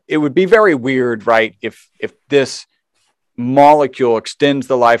it would be very weird, right, if this molecule extends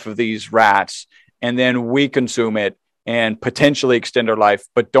the life of these rats and then we consume it and potentially extend our life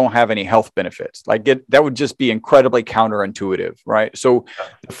but don't have any health benefits. Like that would just be incredibly counterintuitive, right? So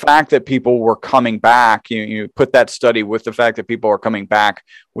the fact that people were coming back, you put that study with the fact that people are coming back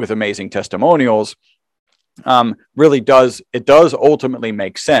with amazing testimonials, really does ultimately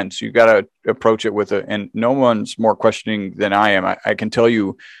make sense. You got to approach it and no one's more questioning than I am. I can tell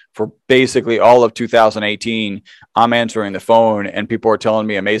you for basically all of 2018, I'm answering the phone and people are telling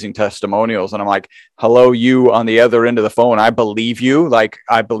me amazing testimonials. And I'm like, hello, you on the other end of the phone. I believe you. Like,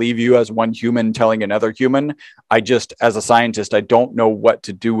 I believe you as one human telling another human. As a scientist, I don't know what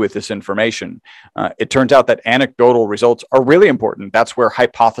to do with this information. It turns out that anecdotal results are really important. That's where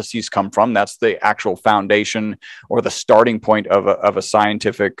hypotheses come from. That's the actual foundation or the starting point of a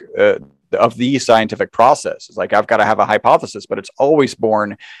scientific of the scientific process. It's like, I've got to have a hypothesis, but it's always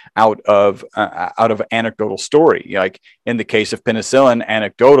born out of anecdotal story. Like in the case of penicillin,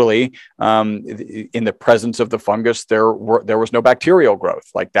 anecdotally, in the presence of the fungus, there was no bacterial growth.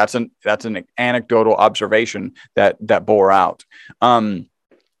 Like that's an anecdotal observation that bore out.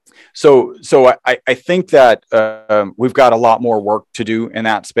 So I think that we've got a lot more work to do in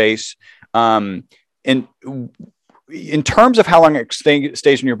that space. And in terms of how long it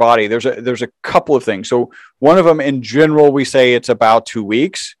stays in your body, there's a couple of things. So one of them, in general, we say it's about 2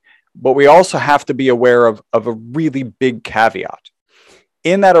 weeks, but we also have to be aware of a really big caveat.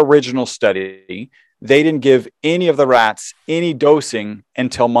 In that original study, they didn't give any of the rats any dosing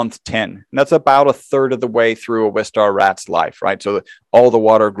until month 10. And that's about a third of the way through a Wistar rat's life, right? So all the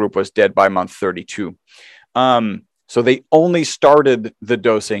water group was dead by month 32. So they only started the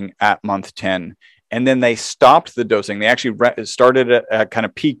dosing at month 10. And then they stopped the dosing. They actually started it, kind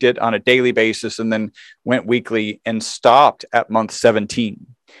of peaked it on a daily basis and then went weekly and stopped at month 17.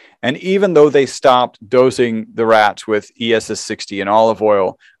 And even though they stopped dosing the rats with ESS60 and olive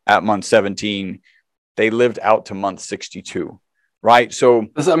oil at month 17, they lived out to month 62, right? So,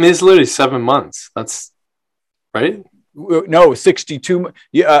 it's literally 7 months. That's right. No, 62.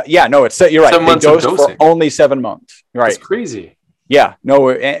 Yeah, no, you're right. 7 months they dosed for only 7 months. Right. That's crazy. Yeah, no,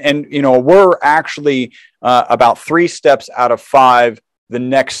 and we're actually about 3 steps out of 5. The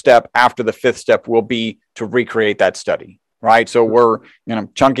next step after the 5th step will be to recreate that study, right? So we're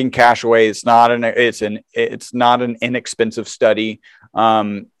chunking cash away. It's not an inexpensive study,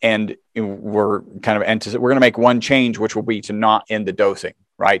 and we're kind of we're going to make one change, which will be to not end the dosing,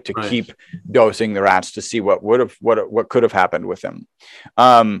 right? To keep dosing the rats to see what could have happened with them.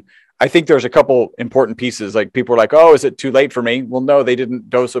 I think there's a couple important pieces. Like people are like, oh, is it too late for me? Well, no, they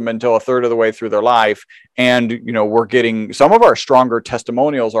didn't dose them until a third of the way through their life. And, you know, we're getting some of our stronger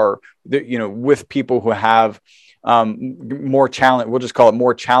testimonials are, you know, with people who have more challenge, we'll just call it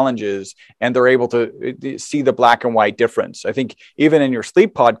more challenges, and they're able to see the black and white difference. I think even in your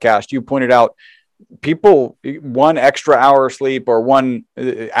sleep podcast, you pointed out people, 1 extra hour of sleep or 1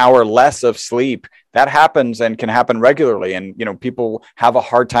 hour less of sleep, that happens and can happen regularly. And, you know, people have a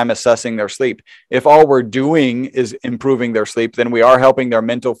hard time assessing their sleep. If all we're doing is improving their sleep, then we are helping their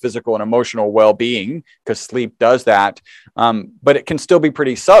mental, physical, and emotional well-being, because sleep does that. But it can still be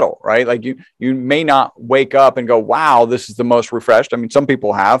pretty subtle, right? Like you may not wake up and go, wow, this is the most refreshed. I mean, some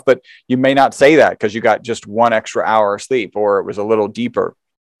people have, but you may not say that because you got just 1 extra hour of sleep, or it was a little deeper.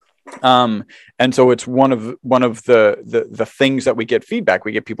 And so it's one of the things that we get feedback.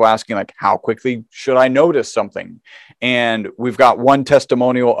 We get people asking, like, how quickly should I notice something? And we've got one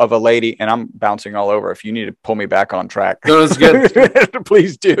testimonial of a lady, and I'm bouncing all over. If you need to pull me back on track, no, it's good.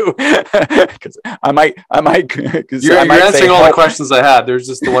 Please do, because I might. You're answering all the questions I had. There's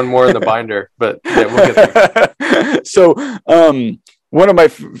just the one more in the binder, but yeah, we'll get there. So, one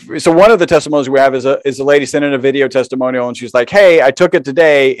of the testimonials we have is a lady sent in a video testimonial, and she's like, hey, I took it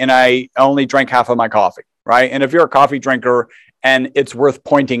today and I only drank half of my coffee, right? And if you're a coffee drinker and it's worth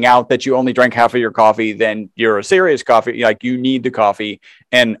pointing out that you only drank half of your coffee, then you're a serious coffee, like you need the coffee,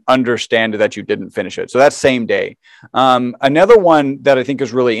 and understand that you didn't finish it. So that's same day. Another one that I think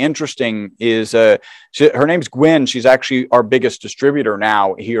is really interesting is her name's Gwen. She's actually our biggest distributor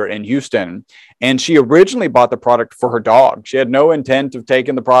now here in Houston. And she originally bought the product for her dog. She had no intent of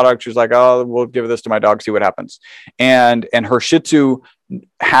taking the product. She was like, oh, we'll give this to my dog, see what happens. And her Shih Tzu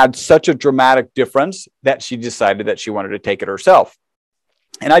had such a dramatic difference that she decided that she wanted to take it herself.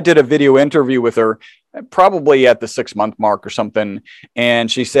 And I did a video interview with her probably at the 6-month mark or something. And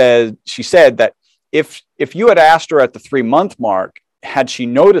she said that if you had asked her at the 3-month mark, had she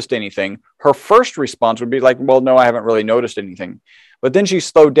noticed anything, her first response would be like, well, no, I haven't really noticed anything. But then she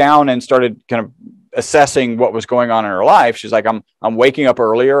slowed down and started kind of assessing what was going on in her life. She's like, I'm waking up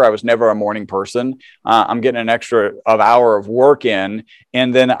earlier. I was never a morning person. I'm getting an extra hour of work in.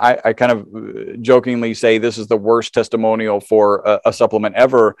 And then I kind of jokingly say, this is the worst testimonial for a supplement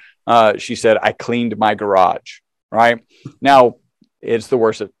ever. She said, I cleaned my garage, right? Now, it's the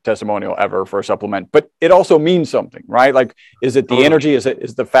worst testimonial ever for a supplement, but it also means something, right? Like, is it the energy? Is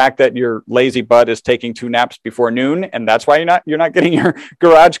the fact that your lazy butt is taking 2 naps before noon, and that's why you're not getting your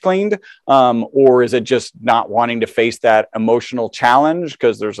garage cleaned? Or is it just not wanting to face that emotional challenge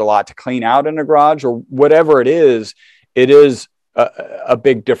because there's a lot to clean out in a garage, or whatever it is a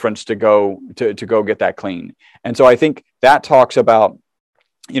big difference to go get that clean. And so I think that talks about,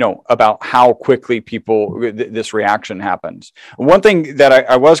 you know, about how quickly this reaction happens. One thing that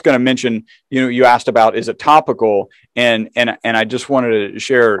I was going to mention, you know, you asked about, is it topical? And I just wanted to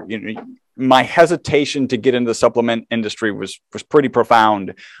share, you know, my hesitation to get into the supplement industry was pretty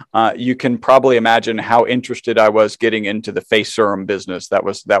profound. You can probably imagine how interested I was getting into the face serum business. That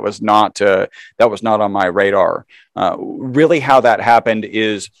was not on my radar. Really, how that happened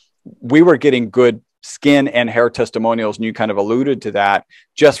is we were getting good skin and hair testimonials, and you kind of alluded to that,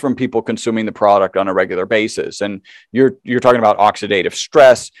 just from people consuming the product on a regular basis. And you're talking about oxidative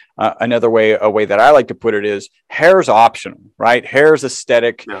stress. A way that I like to put it is, hair's optional, right? Hair's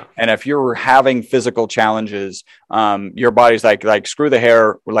aesthetic. Yeah. And if you're having physical challenges, your body's like, screw the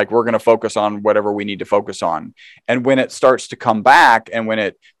hair. We're going to focus on whatever we need to focus on. And when it starts to come back, and when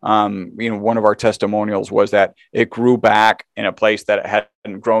it, one of our testimonials was that it grew back in a place that it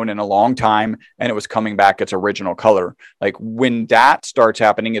hadn't grown in a long time, and it was coming back its original color. Like, when that starts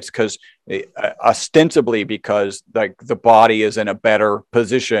happening, it's because ostensibly because like the body is in a better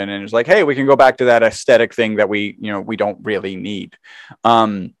position, and it's like, hey, we can go back to that aesthetic thing that we don't really need.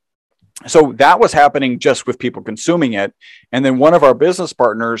 So that was happening just with people consuming it. And then one of our business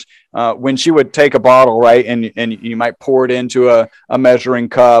partners, when she would take a bottle, right, and you might pour it into a measuring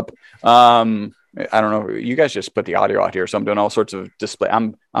cup. I don't know. You guys just put the audio out here, so I'm doing all sorts of display.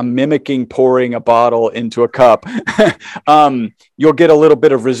 I'm mimicking pouring a bottle into a cup. You'll get a little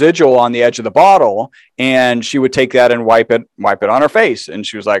bit of residual on the edge of the bottle, and she would take that and wipe it on her face. And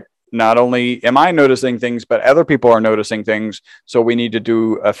she was like, not only am I noticing things, but other people are noticing things. So we need to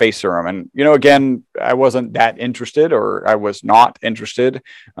do a face serum. And, again, I wasn't that interested, or I was not interested,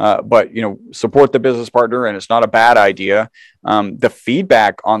 but, support the business partner, and it's not a bad idea. The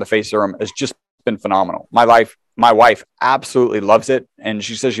feedback on the face serum has just been phenomenal. My wife absolutely loves it, and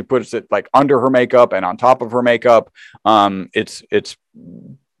she says she puts it like under her makeup and on top of her makeup. It's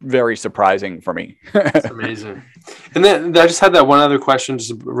very surprising for me. It's amazing. And then I just had that one other question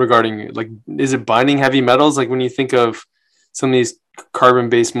just regarding, like, is it binding heavy metals? Like, when you think of some of these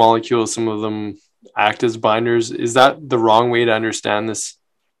carbon-based molecules, some of them act as binders. Is that the wrong way to understand this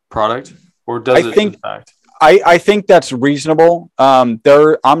product, or does it in fact? I think that's reasonable. I'm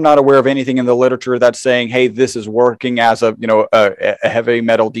not aware of anything in the literature that's saying, hey, this is working as a heavy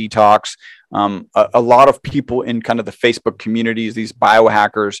metal detox. A lot of people in kind of the Facebook communities, these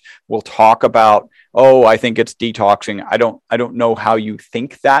biohackers, will talk about, oh, I think it's detoxing. I don't know how you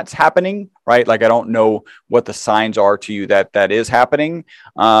think that's happening, right? Like, I don't know what the signs are to you that is happening.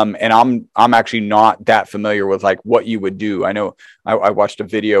 And I'm actually not that familiar with like what you would do. I know I watched a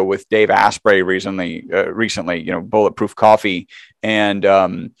video with Dave Asprey recently, Bulletproof Coffee, and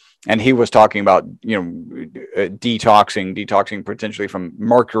he was talking about, detoxing potentially from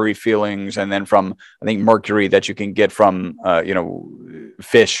mercury fillings, and then from, I think, mercury that you can get from,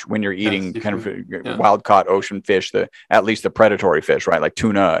 fish when you're eating wild caught ocean fish, at least the predatory fish, right? Like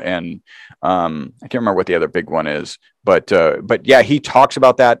tuna. And I can't remember what the other big one is, but yeah, he talks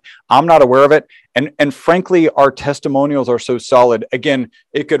about that. I'm not aware of it. And frankly, our testimonials are so solid. Again,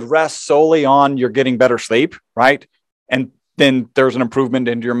 it could rest solely on you're getting better sleep, right? And then there's an improvement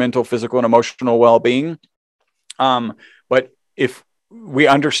in your mental, physical, and emotional well-being. But if we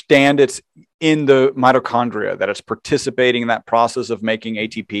understand it's in the mitochondria, that it's participating in that process of making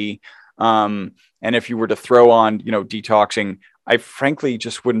ATP, and if you were to throw on, detoxing, I frankly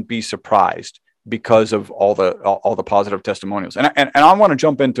just wouldn't be surprised because of all the positive testimonials. And I want to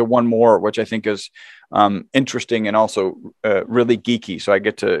jump into one more, which I think is interesting and also really geeky. So I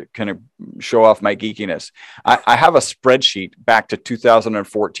get to kind of show off my geekiness. I have a spreadsheet back to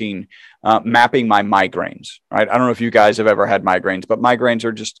 2014 mapping my migraines, right? I don't know if you guys have ever had migraines, but migraines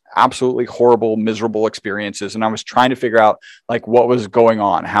are just absolutely horrible, miserable experiences. And I was trying to figure out like what was going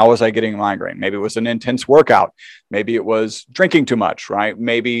on. How was I getting a migraine? Maybe it was an intense workout. Maybe it was drinking too much, right?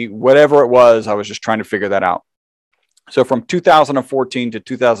 Maybe whatever it was, I was just trying to figure that out. So from 2014 to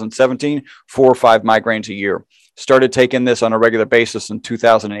 2017, 4 or 5 migraines a year. Started taking this on a regular basis in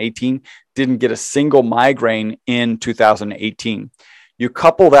 2018. Didn't get a single migraine in 2018. You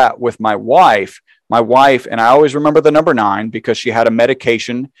couple that with my wife, and I always remember the number 9 because she had a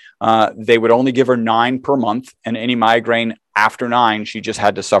medication. They would only give her 9 per month, and any migraine after 9, she just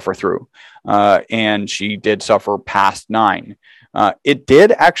had to suffer through. And she did suffer past 9. It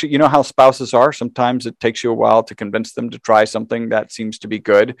did actually, you know how spouses are. Sometimes it takes you a while to convince them to try something that seems to be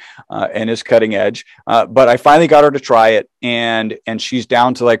good and is cutting edge. But I finally got her to try it, and she's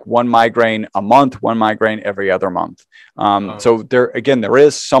down to like 1 migraine a month, 1 migraine every other month. So there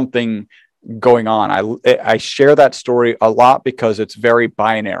is something going on. I share that story a lot because it's very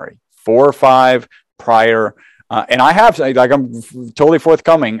binary. 4 or 5 prior. And I have, like, I'm totally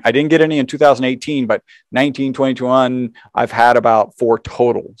forthcoming. I didn't get any in 2018, but 19, 2021, I've had about 4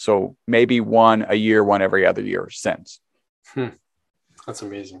 total. So maybe 1 a year, 1 every other year since. That's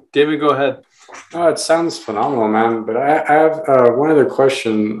amazing. David, go ahead. Oh, it sounds phenomenal, man. But I have one other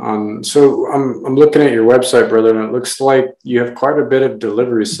question on. So I'm looking at your website, brother, and it looks like you have quite a bit of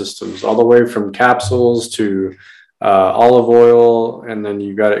delivery systems, all the way from capsules to olive oil, and then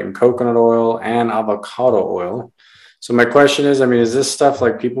you got it in coconut oil and avocado oil. So my question is, I mean, is this stuff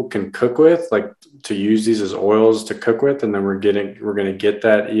like people can cook with, like to use these as oils to cook with, and then we're going to get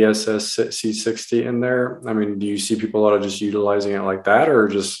that ESS60 in there? I mean, do you see people that are just utilizing it like that, or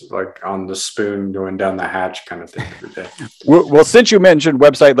just like on the spoon going down the hatch kind of thing every day? Well, since you mentioned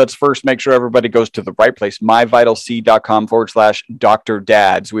website, let's first make sure everybody goes to the right place, myvitalc.com/Dr.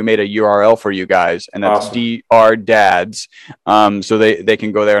 Dads. We made a URL for you guys, and that's awesome. Dr. Dads. So they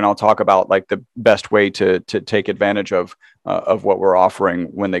can go there, and I'll talk about like the best way to take advantage of what we're offering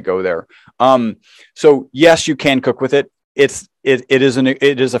when they go there. So yes, you can cook with it. It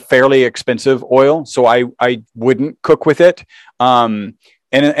is a fairly expensive oil, so I wouldn't cook with it. And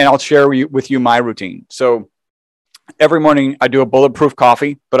I'll share with you my routine. So every morning I do a bulletproof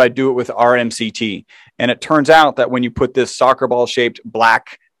coffee, but I do it with RMCT. And it turns out that when you put this soccer ball shaped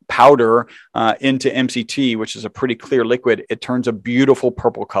black powder into MCT, which is a pretty clear liquid, it turns a beautiful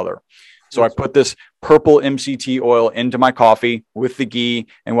purple color. So I put this purple MCT oil into my coffee with the ghee.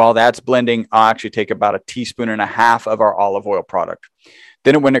 And while that's blending, I'll actually take about 1.5 teaspoons of our olive oil product.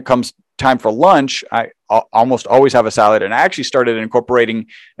 Then when it comes time for lunch, I almost always have a salad. And I actually started incorporating,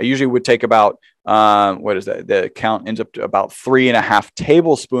 I usually would take about, the count ends up to about 3.5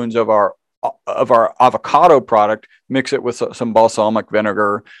 tablespoons of our our avocado product, mix it with some balsamic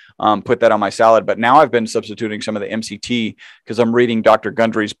vinegar, put that on my salad. But now I've been substituting some of the MCT because I'm reading Dr.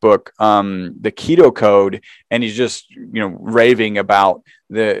 Gundry's book, The Keto Code, and he's just, raving about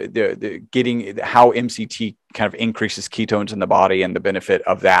the getting how MCT kind of increases ketones in the body and the benefit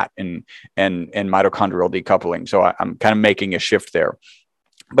of that and mitochondrial decoupling. So I'm kind of making a shift there.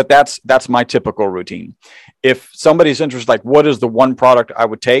 But that's my typical routine. If somebody's interested, like what is the one product I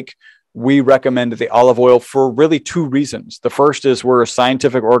would take? We recommend the olive oil for really two reasons. The first is we're a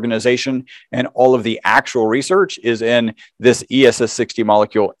scientific organization and all of the actual research is in this ESS60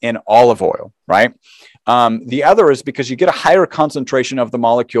 molecule in olive oil, right? The other is because you get a higher concentration of the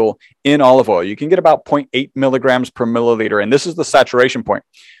molecule in olive oil. You can get about 0.8 milligrams per milliliter. And this is the saturation point,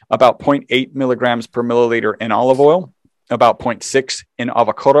 about 0.8 milligrams per milliliter in olive oil, about 0.6 in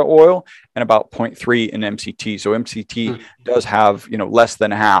avocado oil, and about 0.3 in MCT. So MCT does have, less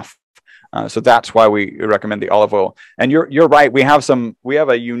than half. So that's why we recommend the olive oil. And you're right. We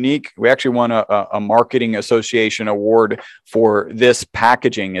actually won a marketing association award for this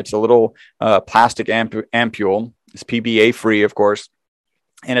packaging. It's a little plastic ampule. It's PBA free, of course.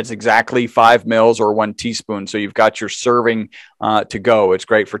 And it's exactly 5 mils or 1 teaspoon. So you've got your serving to go. It's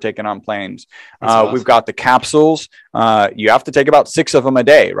great for taking on planes. Awesome. We've got the capsules. You have to take about 6 of them a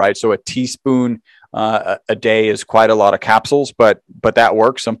day, right? So a teaspoon a day is quite a lot of capsules, but that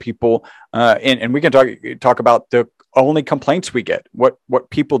works. Some people, and we can talk about the only complaints we get. What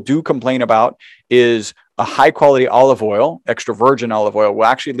people do complain about is a high quality olive oil, extra virgin olive oil, will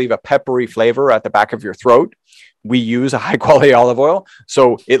actually leave a peppery flavor at the back of your throat. We use a high quality olive oil,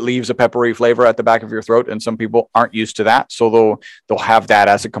 so it leaves a peppery flavor at the back of your throat, and some people aren't used to that, so they'll have that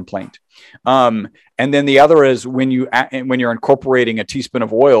as a complaint. And then the other is when you're incorporating a teaspoon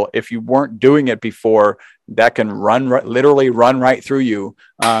of oil, if you weren't doing it before, that can literally run right through you,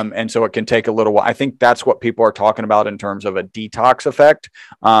 and so it can take a little while. I think that's what people are talking about in terms of a detox effect.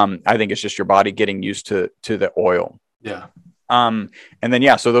 I think it's just your body getting used to the oil. Yeah. And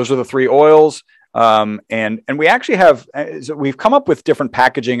then so those are the 3 oils. And we actually have, we've come up with different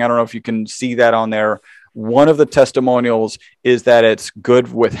packaging. I don't know if you can see that on there. One of the testimonials is that it's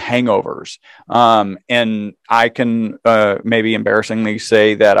good with hangovers. And I can maybe embarrassingly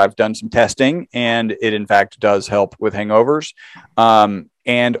say that I've done some testing and it in fact does help with hangovers.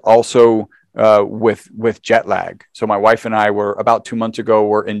 And also with jet lag. So my wife and I were about 2 months ago,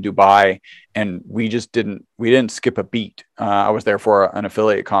 we're in Dubai and we didn't skip a beat. I was there for an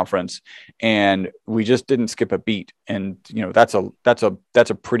affiliate conference and we just didn't skip a beat. And, that's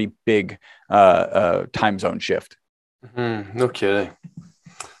a pretty big time zone shift. No kidding.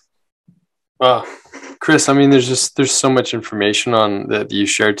 Wow. Chris, I mean, there's so much information on that you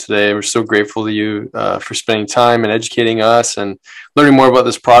shared today. We're so grateful to you for spending time and educating us and learning more about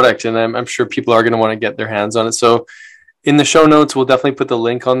this product. And I'm sure people are going to want to get their hands on it. So in the show notes, we'll definitely put the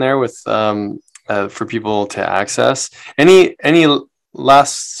link on there with for people to access. Any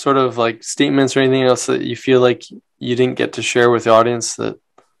last sort of like statements or anything else that you feel like you didn't get to share with the audience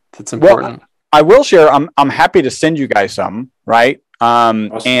that's important? Well, I will share. I'm happy to send you guys some, right?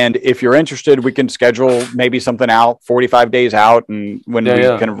 Awesome. And if you're interested, we can schedule maybe something out 45 days out. And when we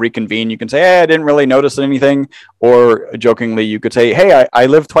kind of reconvene, you can say, hey, I didn't really notice anything. Or jokingly, you could say, hey, I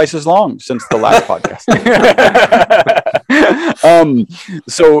lived twice as long since the last podcast.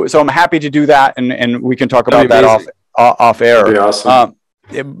 So I'm happy to do that. And we can talk about that off air. That'd be awesome.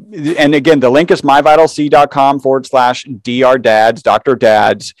 And again, the link is myvitalc.com/DrDads, Dr.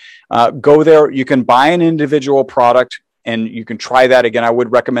 Dads. Go there. You can buy an individual product and you can try that. Again, I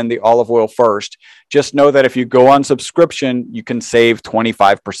would recommend the olive oil first. Just know that if you go on subscription, you can save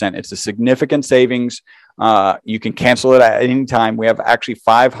 25%. It's a significant savings. You can cancel it at any time. We have actually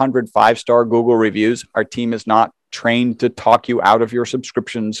 500 5-star Google reviews. Our team is not trained to talk you out of your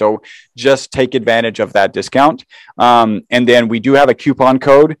subscription. So just take advantage of that discount. And then we do have a coupon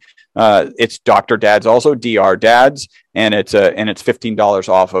code. It's Dr. Dads, also DR Dads, and it's $15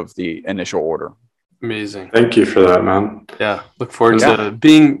 off of the initial order. Amazing. Thank you for that, man. Yeah. Look forward to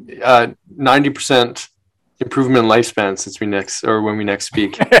being 90% improvement in lifespan since when we next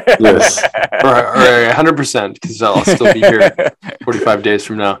speak. Yes. or 100% because I'll still be here 45 days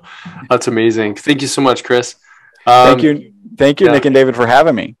from now. That's amazing. Thank you so much, Chris. Thank you, Nick and David, for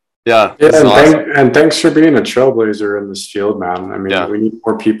having me. Yeah, and thanks for being a trailblazer in this field, man. I mean, we need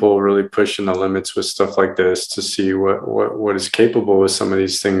more people really pushing the limits with stuff like this to see what is capable with some of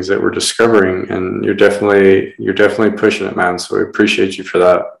these things that we're discovering. And you're definitely pushing it, man. So we appreciate you for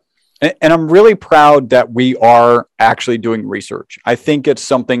that. And I'm really proud that we are actually doing research. I think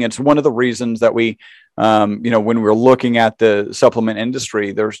it's one of the reasons that we when we're looking at the supplement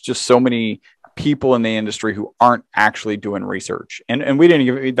industry, there's just so many people in the industry who aren't actually doing research. And we didn't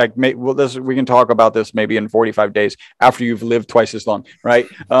even we can talk about this maybe in 45 days after you've lived twice as long, right?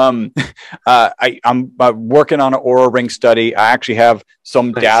 I'm working on an Oura Ring study. I actually have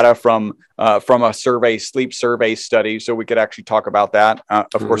some data from a sleep survey study, so we could actually talk about that.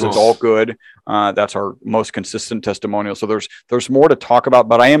 Of course, it's all good. That's our most consistent testimonial. So there's more to talk about,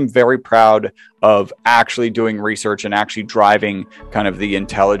 but I am very proud of actually doing research and actually driving kind of the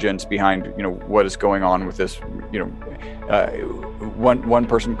intelligence behind, what is going on with this. One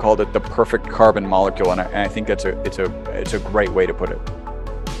person called it the perfect carbon molecule, and I think it's a great way to put it.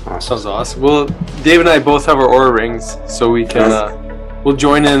 Sounds awesome. Well, Dave and I both have our Oura Rings, so we can we'll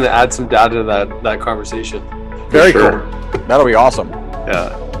join in and add some data to that conversation. Very cool. That'll be awesome.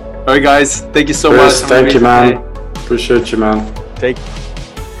 Yeah. All right, guys. Thank you so Chris, much. Thank you, man. Appreciate you, man.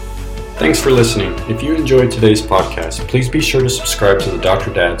 Thanks for listening. If you enjoyed today's podcast, please be sure to subscribe to the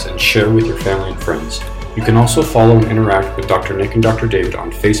Dr. Dads and share with your family and friends. You can also follow and interact with Dr. Nick and Dr. David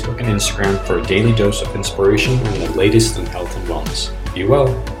on Facebook and Instagram for a daily dose of inspiration and the latest in health and wellness. Be well.